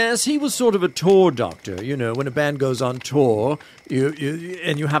 yes, he was sort of a tour doctor. You know, when a band goes on tour,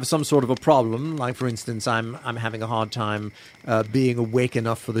 you have some sort of a problem. Like, for instance, I'm having a hard time being awake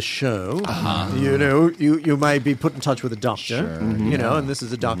enough for the show. You know, you may be put in touch with a doctor. You know, and this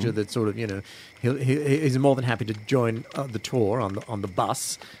is a doctor that sort of, you know, he's more than happy to join the tour on the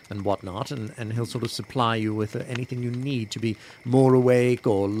bus and whatnot, and he'll sort of supply you with anything you need to be more awake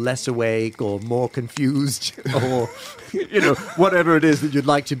or less awake or more confused or, you know, whatever it is that you'd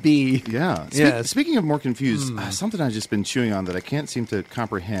like to be. Yeah. Yes. Speaking of more confused, something I've just been chewing on that I can't seem to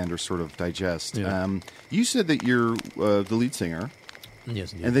comprehend or sort of digest. Yeah. You said that you're the lead singer.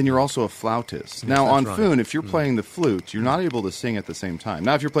 Yes, indeed. And then you're also a flautist. Now, on right. Foon, if you're playing the flute, you're not able to sing at the same time.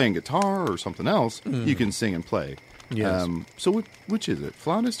 Now, if you're playing guitar or something else, you can sing and play. Yes. So which is it,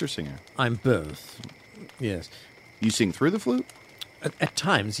 flautist or singer? I'm both. Yes. You sing through the flute? At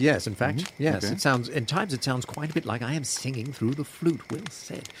times, yes. In fact, yes. Okay. At times it sounds quite a bit like I am singing through the flute. Well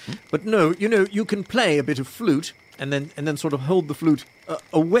said. But no, you know, you can play a bit of flute and then sort of hold the flute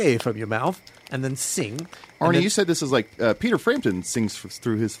away from your mouth and then sing. Arnie, then, you said this is like Peter Frampton sings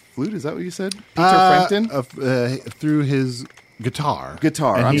through his flute. Is that what you said? Peter Frampton? Through his guitar.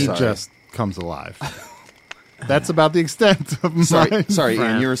 Guitar, and I'm he sorry. just comes alive. That's about the extent of my... Sorry,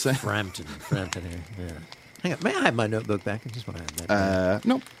 Ian, you were saying? Frampton here. Yeah. Hang on, may I have my notebook back? I just want to have that.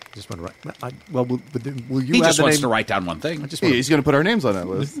 Nope. I just want to write. Will you he have just the wants name? to write down one thing. I just want He's going to put our names on that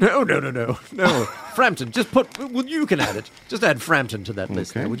list. No. Frampton, just put. Well, you can add it. Just add Frampton to that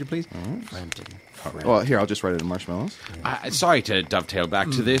list, Okay. there, would you please? Frampton. Well, here, I'll just write it in marshmallows. Sorry to dovetail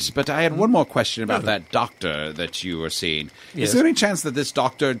back to this, but I had one more question about that doctor that you were seeing. Yes. Is there any chance that this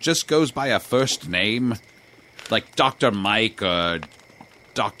doctor just goes by a first name? Like Dr. Mike or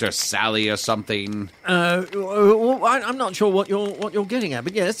Dr. Sally or something? Well, I'm not sure what you're getting at,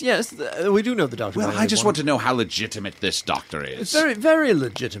 but yes, we do know the doctor. Well, by I just one. want to know how legitimate this doctor is. It's very, very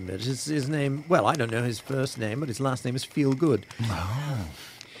legitimate. His name. Well, I don't know his first name, but his last name is Feelgood.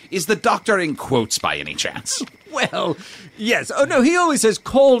 Is the doctor in quotes by any chance? Well, yes. Oh no, he always says,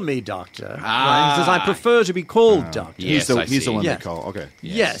 "Call me, doctor." Right? He says, "I prefer to be called doctor." Yes, He's the one Yes. they call. Okay.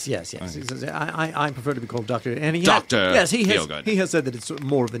 Yes. He says, I prefer to be called doctor. And he Doctor yes, Feelgood. he has said that it's sort of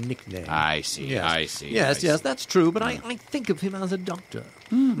more of a nickname. I see. Yes. I see. That's true. But I think of him as a doctor,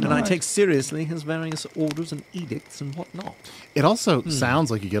 and I take seriously his various orders and edicts and whatnot. It also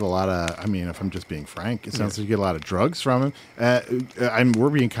sounds like you get a lot of, I mean, if I'm just being frank, it sounds like you get a lot of drugs from him. We're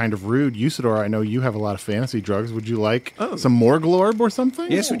being kind of rude. Usador, I know you have a lot of fantasy drugs. Would you like some more Glorb or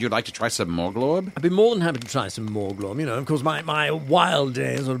something? Yes, would you like to try some more Glorb? I'd be more than happy to try some more Glorb. You know, of course, my wild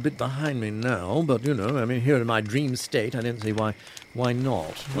days are a bit behind me now, but, you know, I mean, here in my dream state, I didn't see why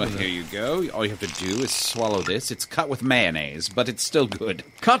not. Well, here you go. All you have to do is swallow this. It's cut with mayonnaise, but it's still good.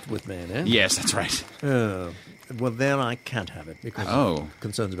 Cut with mayonnaise? Yes, that's right. Oh. Well, then I can't have it because of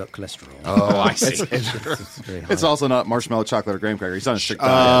concerns about cholesterol. Oh, I see. It's also not marshmallow, chocolate, or graham cracker. He's on a strict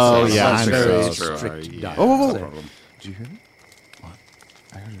diet. Oh, so- yeah, I so- know. so- True. Strict diet. Whoa. So- Did you hear that? What?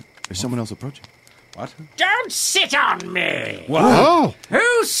 I heard it. There's someone else approaching. What? Don't sit on me! Oh,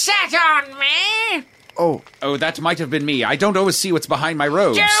 Who sat on me? Oh, that might have been me. I don't always see what's behind my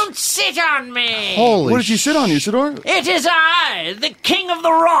robes. Don't sit on me! holy what did you sit on, Usador? It is I, the King of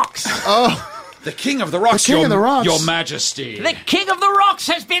the Rocks! The King of the Rocks, The King of the Rocks. Your Majesty. The King of the Rocks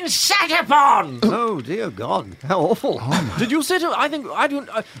has been sat upon! Oh dear God! How awful! Did you sit? I think I don't.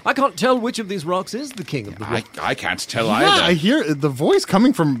 I can't tell which of these rocks is the king of the rocks. I can't tell Yeah, either. I hear the voice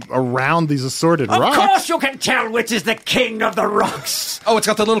coming from around these assorted Of rocks. course you can tell which is the King of the Rocks! Oh, it's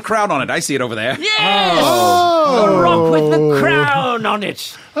got the little crown on it. I see it over there. Yes! Oh. The rock with the crown on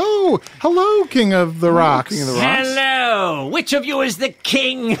it! Oh, hello, King of the Rocks. King of the Rocks. Hello! Which of you is the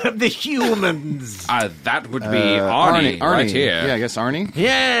King of the Humans? That would be Arnie, right here. Yeah, I guess Arnie. It'd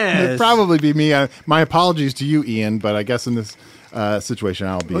Yes! probably be me. My apologies to you, Ian, but I guess in this situation,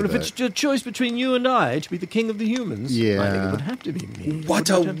 I'll be But if the... it's a choice between you and I to be the king of the humans, I think Yeah. it would have to be me. What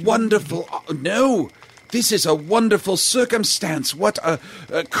a wonderful... no! This is a wonderful circumstance. What a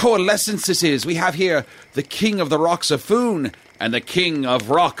coalescence this is. We have here the King of the Rocks of Foon and the King of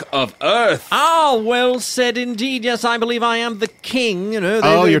Rock of Earth. Ah, well said indeed. Yes, I believe I am the king. You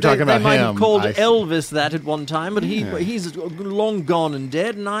know, you're talking about They might have him. called Elvis that at one time, but he's long gone and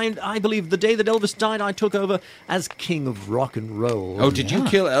dead. And I believe the day that Elvis died, I took over as King of Rock and Roll. Oh, did you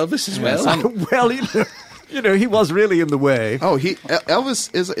kill Elvis as well? Well, you know, he was really in the way. Oh,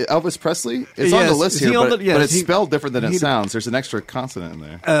 Elvis is Elvis Presley. It's on the list here, but it's spelled different than it sounds. There's an extra consonant in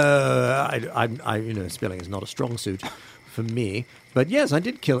there. You know, spelling is not a strong suit for me. But yes, I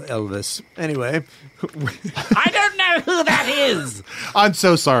did kill Elvis. Anyway, I don't know who that is. I'm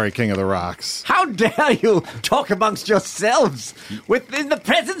so sorry, King of the Rocks. How dare you talk amongst yourselves within the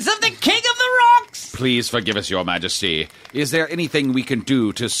presence of the King of the Rocks? Please forgive us, Your Majesty. Is there anything we can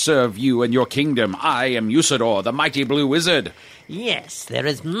do to serve you and your kingdom? I am Usador, the mighty blue wizard. Yes, there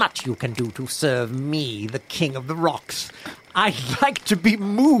is much you can do to serve me, the King of the Rocks. I'd like to be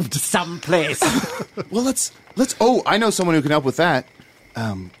moved someplace. Well, let's. Oh, I know someone who can help with that.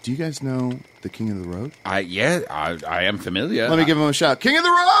 Do you guys know the King of the Road? I am familiar. Let me give him a shout. King of the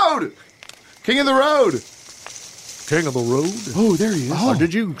Road! King of the Road! King of the Road? Oh, there he is. Oh,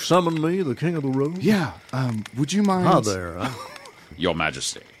 did you summon me, the King of the Road? Yeah. Would you mind? Hi there. Your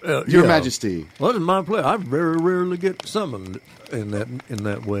Majesty. Your Majesty. Well, it's my pleasure. I very rarely get summoned in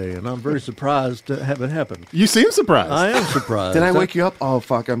that way, and I'm very surprised to have it happen. You seem surprised. I am surprised. Did I wake you up? Oh,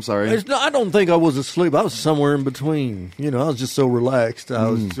 fuck, I'm sorry. I don't think I was asleep. I was somewhere in between. You know, I was just so relaxed. I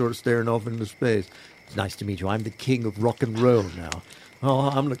was sort of staring off into space. It's nice to meet you. I'm the King of Rock and Roll now. Oh,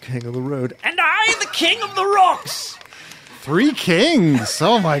 I'm the King of the Road. And I, the King of the Rocks. 3 kings.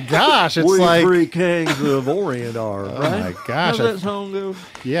 Oh, my gosh. It's we like 3 kings of Orient are, right? Oh, my gosh. How's that song go?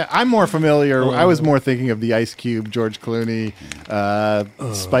 Yeah, I'm more familiar. I was more thinking of the Ice Cube, George Clooney,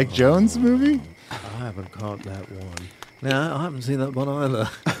 Spike Jonze movie. I haven't caught that one. No, I haven't seen that one either.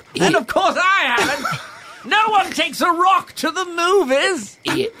 And of course I haven't. No one takes a rock to the movies.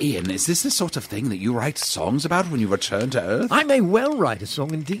 Ian, is this the sort of thing that you write songs about when you return to Earth? I may well write a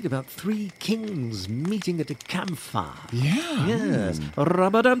song indeed about 3 kings meeting at a campfire. Yeah. Yes.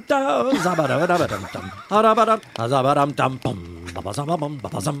 Rabadum-dum, zabadum-dum-dum, rabadum, zabadum-dum-bum, babazum-bum,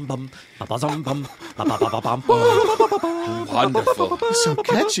 babazum-bum, babazum-bum, babababam. Wonderful. He's so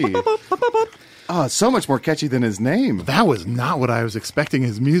catchy. Oh, it's so much more catchy than his name. That was not what I was expecting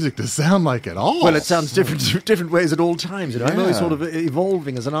his music to sound like at all. Well, it sounds different ways at all times. You know, I'm always sort of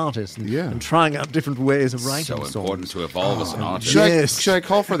evolving as an artist and trying out different ways of writing songs. So important to evolve as an artist. Should I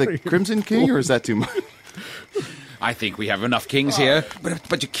call for the Crimson King, or is that too much? I think we have enough kings here.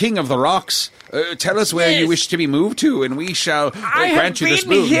 But you King of the Rocks, tell us where you wish to be moved to, and we shall grant you this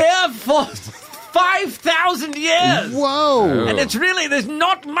boon. I have been here for 5,000 years. Whoa. And it's really, there's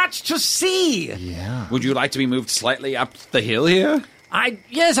not much to see. Yeah. Would you like to be moved slightly up the hill here?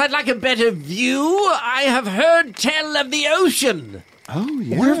 Yes, I'd like a better view. I have heard tell of the ocean. Oh,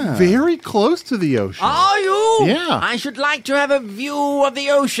 yeah. We're very close to the ocean. Are you? Yeah. I should like to have a view of the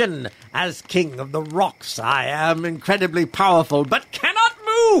ocean. As King of the Rocks, I am incredibly powerful, but cannot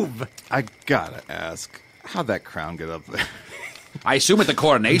move. I gotta ask, how'd that crown get up there? I assume at the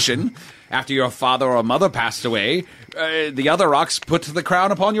coronation, after your father or mother passed away, the other rocks put the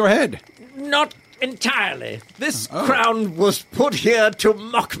crown upon your head. Not entirely. This crown was put here to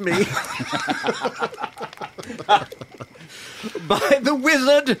mock me. By the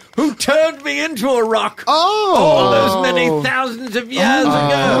wizard who turned me into a rock all those many thousands of years ago.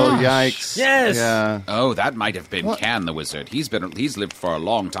 Oh, yikes. Yes. Yeah. Oh, that might have been Can the wizard. He's lived for a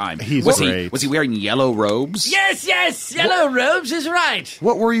long time. Was he wearing yellow robes? Yes, yellow robes is right.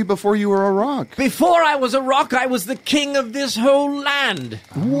 What were you before you were a rock? Before I was a rock, I was the king of this whole land.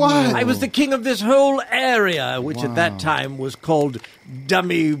 What? I was the king of this whole area, which at that time was called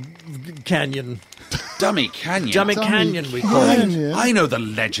Dummy Canyon. Dummy Canyon. Dummy Canyon, we call it. I know the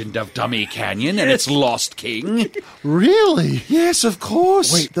legend of Dummy Canyon and its lost king. Really? Yes, of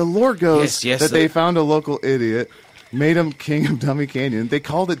course. Wait, the lore goes they found a local idiot, made him king of Dummy Canyon. They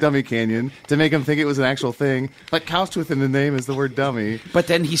called it Dummy Canyon to make him think it was an actual thing, but couched within the name is the word dummy. But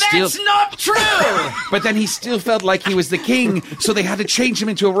then he still... That's not true! But then he still felt like he was the king, so they had to change him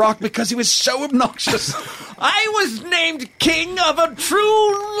into a rock because he was so obnoxious. I was named king of a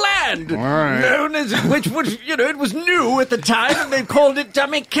true land, known as, which was, it was new at the time, and they called it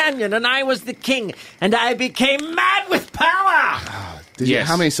Dummy Canyon, and I was the king, and I became mad with power. Yes.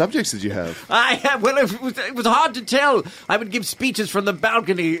 How many subjects did you have? Well, it was hard to tell. I would give speeches from the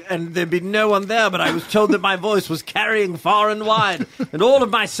balcony, and there'd be no one there, but I was told that my voice was carrying far and wide, and all of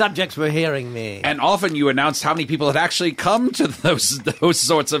my subjects were hearing me. And often you announced how many people had actually come to those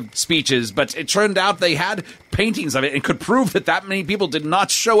sorts of speeches, but it turned out they had paintings of it and could prove that many people did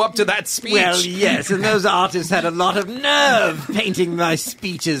not show up to that speech. Well, yes, and those artists had a lot of nerve painting my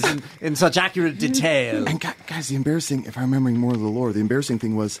speeches in such accurate detail. And guys, the embarrassing, if I'm remembering more of the lore, the embarrassing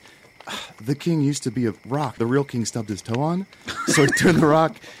thing was the king used to be a rock. The real king stubbed his toe on, so he turned the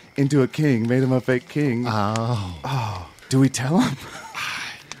rock into a king, made him a fake king. Oh. Do we tell him?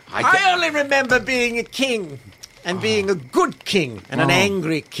 I only remember being a king. And being a good king and an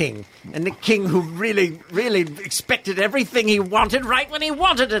angry king. And a king who really, really expected everything he wanted right when he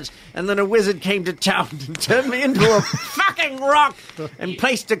wanted it. And then a wizard came to town and turned me into a fucking rock and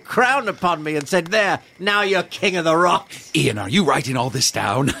placed a crown upon me and said, "There, now you're king of the rocks." Ian, are you writing all this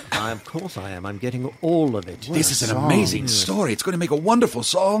down? Of course I am. I'm getting all of it. This is an amazing story. It's going to make a wonderful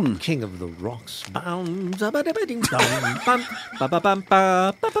song. King of the rocks.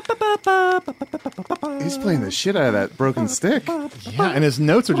 He's playing the shit out of that broken stick. Yeah, and his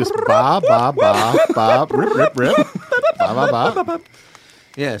notes are just ba, ba, ba, ba, rip, rip, rip, ba, ba, ba.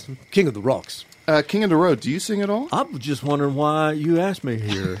 Yes, King of the Rocks. King of the Road, do you sing at all? I'm just wondering why you asked me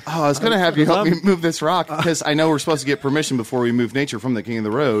here. Oh, I was going to have you help me move this rock, because I know we're supposed to get permission before we move nature from the King of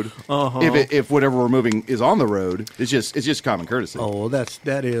the Road. If whatever we're moving is on the road, it's just common courtesy. Oh,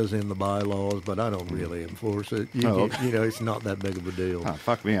 that is in the bylaws, but I don't really enforce it. You know, it's not that big of a deal. Oh,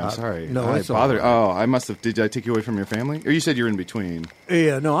 fuck me, I'm sorry. No, it's bothered. all right. Oh, I must have. Did I take you away from your family? Or you said you're in between?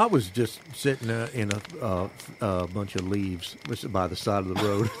 Yeah, no, I was just sitting in a bunch of leaves by the side of the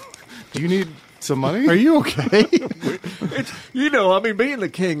road. Do you need some money? Are you okay? Being the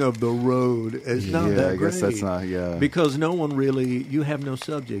king of the road is not that I guess great. that's not, Because no one really, you have no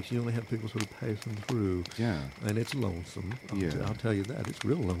subjects. You only have people sort of passing through. Yeah. And it's lonesome. Yeah. I'll tell you that. It's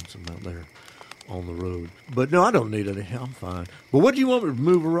real lonesome out there on the road. But no, I don't need any. I'm fine. But what do you want me to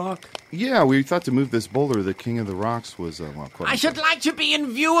move a rock? Yeah, we thought to move this boulder. The King of the Rocks was, I should like to be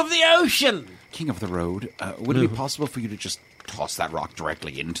in view of the ocean. King of the Road, would it be possible for you to just toss that rock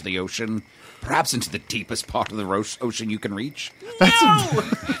directly into the ocean? Perhaps into the deepest part of the ocean you can reach? No!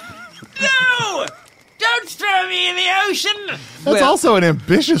 No! Don't throw me in the ocean! That's also an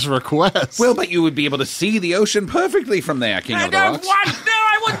ambitious request. Well, but you would be able to see the ocean perfectly from there, King of the Rocks.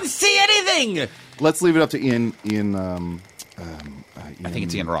 I wouldn't see anything! Let's leave it up to Ian. I think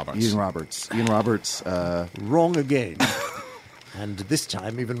it's Ian Roberts. Ian Roberts. Wrong again. And this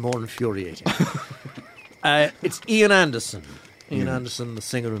time even more infuriating. It's Ian Anderson. Ian Anderson, the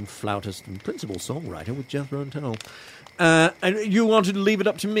singer and flautist and principal songwriter with Jethro and Tull. And you wanted to leave it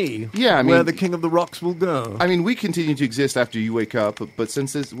up to me? Yeah, where the King of the Rocks will go? I mean, we continue to exist after you wake up, but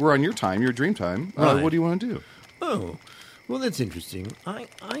since we're on your time, your dream time, Right. what do you want to do? Oh, well, that's interesting.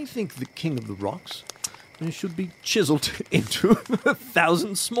 I think the King of the Rocks should be chiseled into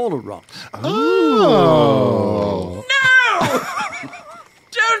 1,000 smaller rocks. Oh! No!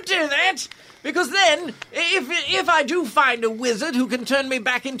 Don't do that! Because then, if I do find a wizard who can turn me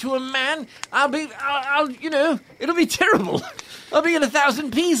back into a man, it'll be terrible. I'll be in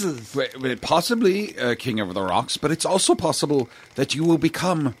 1,000 pieces. Possibly, King of the Rocks, but it's also possible that you will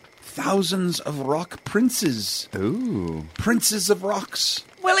become thousands of rock princes. Ooh. Princes of rocks.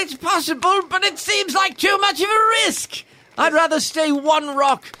 Well, it's possible, but it seems like too much of a risk. I'd rather stay one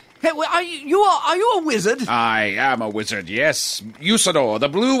rock. Hey, are you a wizard? I am a wizard, yes. Usador, the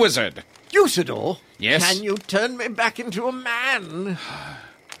Blue Wizard. Usador? Yes? Can you turn me back into a man?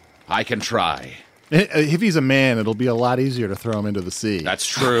 I can try. If he's a man, it'll be a lot easier to throw him into the sea. That's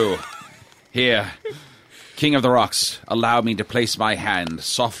true. Here, King of the Rocks, allow me to place my hand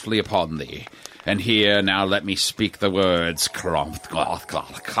softly upon thee. And here, now let me speak the words. Whoa,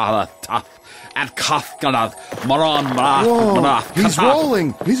 he's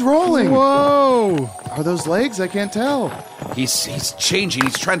rolling. He's rolling. Whoa! Are those legs? I can't tell. He's changing.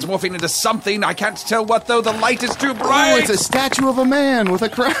 He's transmorphing into something. I can't tell what, though. The light is too Oh, bright. it's a statue of a man with a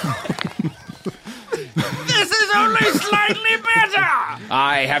crown. This is only slightly better!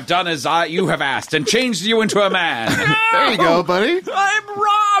 I have done as you have asked and changed you into a man. There you go, buddy. I'm a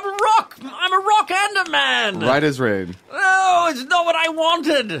rock. I'm a rock and a man. Right as rain. No, it's not what I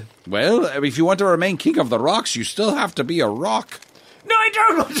wanted. Well, if you want to remain King of the Rocks, you still have to be a rock. No, I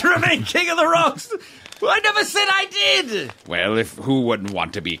don't want to remain King of the Rocks. I never said I did. Well, who wouldn't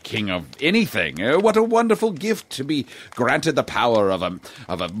want to be king of anything? What a wonderful gift to be granted the power of a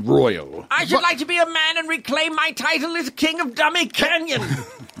royal. I should like to be a man and reclaim my title as King of Dummy Canyon.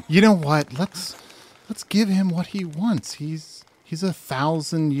 You know what? Let's give him what he wants. He's He's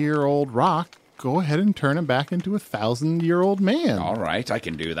 1,000-year-old rock. Go ahead and turn him back into 1,000-year-old man. All right, I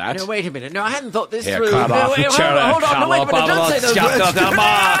can do that. No, wait a minute. No, I hadn't thought this Here, through. cut No, off wait, the chair, hold on. No, wait a minute. Don't say those words.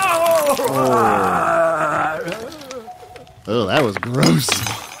 Oh, that was gross.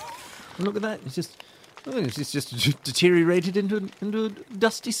 Look at that. It's just deteriorated into a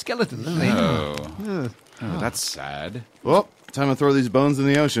dusty skeleton, isn't it? Oh, that's sad. Well, time to throw these bones in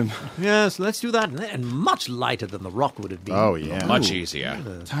the ocean. Yes, let's do that. And much lighter than the rock would have been. Oh, yeah. Much easier.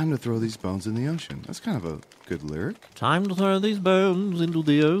 Time to throw these bones in the ocean. That's kind of a good lyric. Time to throw these bones into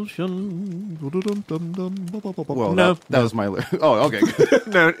the ocean. Well, No. that was my lyric. Oh, okay.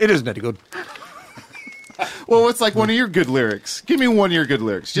 No, it isn't any good. Well, what's like one of your good lyrics? Give me one of your good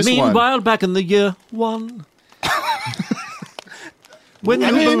lyrics. Just one. Meanwhile, back in the year 1, when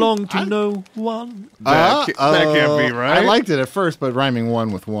you belong to no one, That can't be right. I liked it at first, but rhyming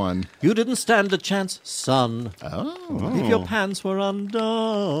one with one. you didn't stand a chance, son. Oh. If your pants were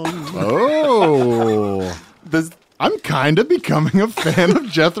undone. Oh. I'm kind of becoming a fan of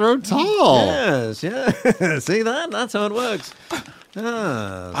Jethro Tull. Yes, yeah. See that? That's how it works.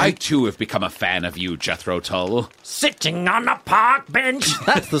 I, too, have become a fan of you, Jethro Tull. Sitting on a park bench.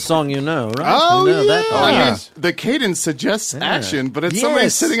 That's the song you know, right? Oh, you know that. yeah. I mean, the cadence suggests action, but it's somebody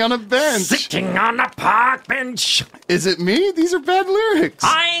Yes. sitting on a bench. Sitting on a park bench. Is it me? These are bad lyrics.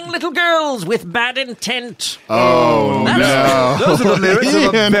 Eyeing little girls with bad intent. Oh, no. Those are the lyrics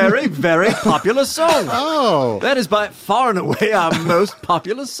of a Ian. very, very popular song. Oh. That is by far and away our most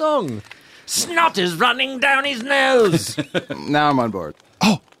popular song. Snot is running down his nose. Now I'm on board.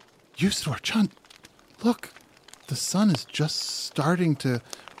 Oh, Usador, Chunt, look. The sun is just starting to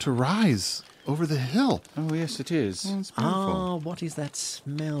rise over the hill. Oh, yes, it is. Oh, it's beautiful. Ah, what is that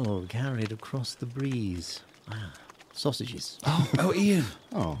smell carried across the breeze? Ah, sausages, Oh, Ian,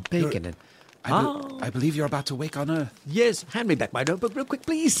 bacon, and... I believe you're about to wake on Earth. Yes, hand me back my notebook real quick,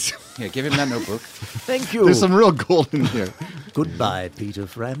 please. Here, give him that notebook. Thank you. There's some real gold in here. Goodbye, Peter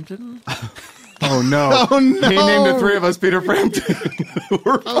Frampton. Oh, no. Oh, no. He named the three of us Peter Frampton.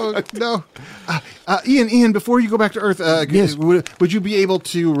 Oh, no. Ian, before you go back to Earth, Yes. would you be able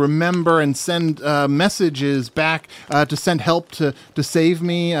to remember and send messages back to send help to save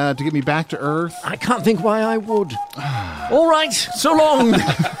me, to get me back to Earth? I can't think why I would. All right, so long.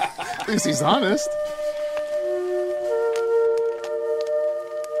 At least he's honest.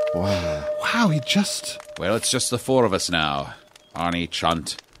 Wow. Wow, he just... Well, it's just the four of us now. Arnie,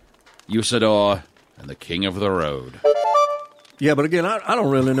 Chunt, Usador, and the King of the Road. Yeah, but again, I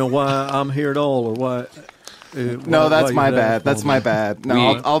don't really know why I'm here at all, or why... No, that's my bad. That's my bad.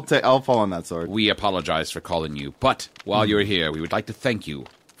 No, I'll fall on that sword. We apologize for calling you, but while you're here, we would like to thank you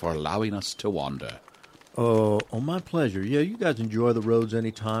for allowing us to wander. Oh, my pleasure. Yeah, you guys enjoy the roads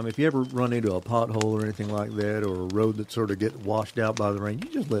anytime. If you ever run into a pothole or anything like that, or a road that sort of get washed out by the rain, you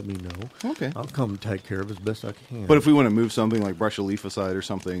just let me know. Okay. I'll come take care of it as best I can. But if we want to move something, like brush a leaf aside or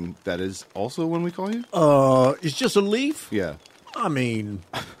something, that is also when we call you? It's just a leaf? Yeah. I mean,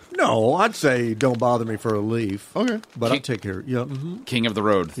 no, I'd say don't bother me for a leaf. Okay. But I'll take care. Yeah. Mm-hmm. King of the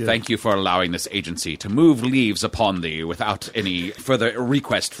Road, thank you for allowing this agency to move leaves upon thee without any further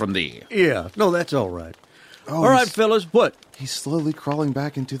request from thee. Yeah. No, that's all right. Oh, All right, fellas, what? He's slowly crawling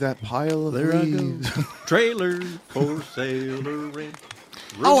back into that pile of There leaves. I go. Trailer for sale or rent.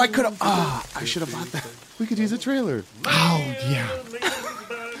 Oh, I could have. I should have bought that. We could use a trailer. Oh, yeah.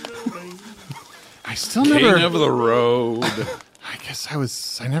 I still King never... of the Road. I guess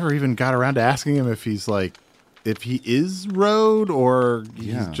I never even got around to asking him if he's like, if he is Road or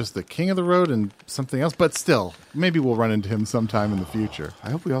he's just the King of the Road and something else. But still, maybe we'll run into him sometime in the future. I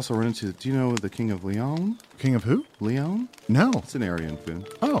hope we also run into. Do you know the King of Leon? King of who? Leon? No. It's an Aryan food.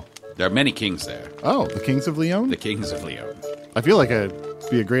 Oh. There are many kings there. Oh, the Kings of Leon? The Kings of Leon. I feel like it'd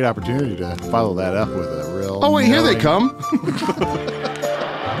be a great opportunity to follow that up with a real... Oh, wait, here they come.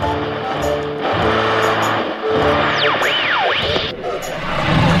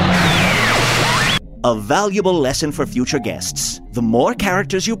 A valuable lesson for future guests. The more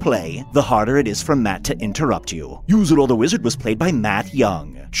characters you play, the harder it is for Matt to interrupt you. Usador the Wizard was played by Matt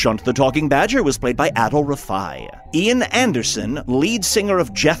Young. Chunt the Talking Badger was played by Adol Rafai. Ian Anderson, lead singer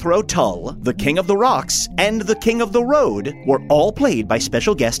of Jethro Tull, the King of the Rocks, and the King of the Road, were all played by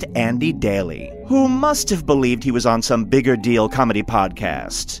special guest Andy Daly, who must have believed he was on some bigger deal comedy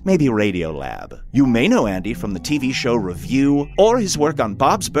podcast, maybe Radiolab. You may know Andy from the TV show Review, or his work on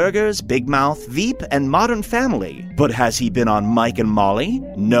Bob's Burgers, Big Mouth, Veep, and Modern Family. But has he been on Mike and Molly?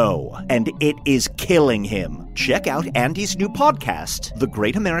 No, and it is killing him. Check out Andy's new podcast, The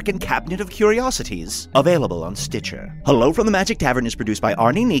Great American Cabinet of Curiosities, available on Stitcher. Hello from the Magic Tavern is produced by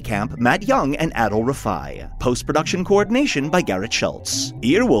Arnie Niekamp, Matt Young, and Adol Rafai. Post-production coordination by Garrett Schultz.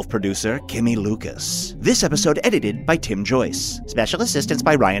 Earwolf producer, Kimmy Lucas. This episode edited by Tim Joyce. Special assistance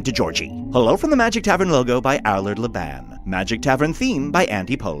by Ryan DeGiorgi. Hello from the Magic Tavern logo by Allard Laban. Magic Tavern theme by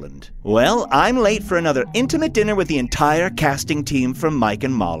Andy Poland. Well, I'm late for another intimate dinner with the entire casting team from Mike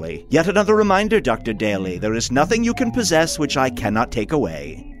and Molly. Yet another reminder, Dr. Daly, there is nothing you can possess which I cannot take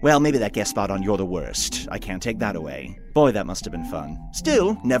away. Well, maybe that guest spot on You're the Worst. I can't take that away. Boy, that must have been fun.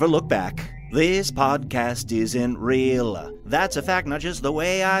 Still, never look back. This podcast isn't real. That's a fact, not just the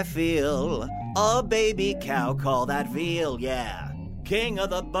way I feel. A baby cow, call that veal, yeah. King of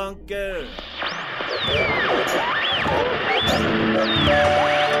the bunker.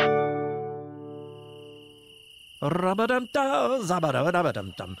 Rabadum-da,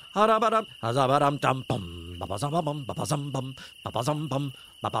 zabadabadabadum-dum, harabadum, hazabadum-dum-bum, babazabum, babazum-bum, babazum-bum,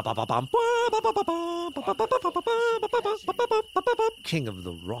 babababam, King of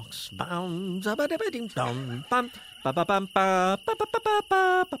the Rocks, bound, zabadabadim-dum, bum, bababam,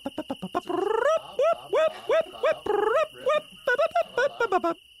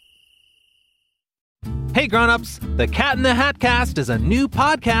 Hey grown-ups, The Cat in the Hat Cast is a new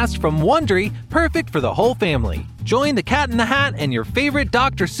podcast from Wondery, perfect for the whole family. Join the Cat in the Hat and your favorite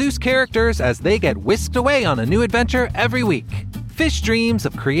Dr. Seuss characters as they get whisked away on a new adventure every week. Fish dreams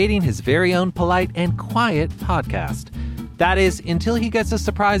of creating his very own polite and quiet podcast. That is, until he gets a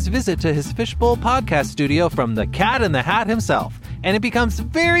surprise visit to his Fishbowl podcast studio from the Cat in the Hat himself, and it becomes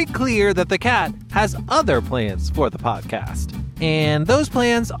very clear that the cat has other plans for the podcast. And those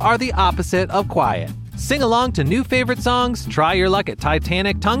plans are the opposite of quiet. Sing along to new favorite songs, try your luck at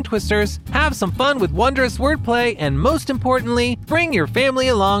Titanic tongue twisters, have some fun with wondrous wordplay, and most importantly, bring your family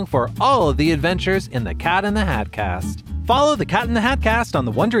along for all of the adventures in the Cat in the Hat Cast. Follow the Cat in the Hat Cast on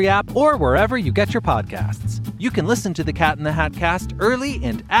the Wondery app or wherever you get your podcasts. You can listen to the Cat in the Hat Cast early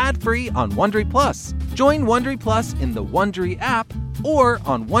and ad-free on Wondery Plus. Join Wondery Plus in the Wondery app or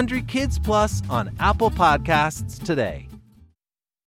on Wondery Kids Plus on Apple Podcasts today.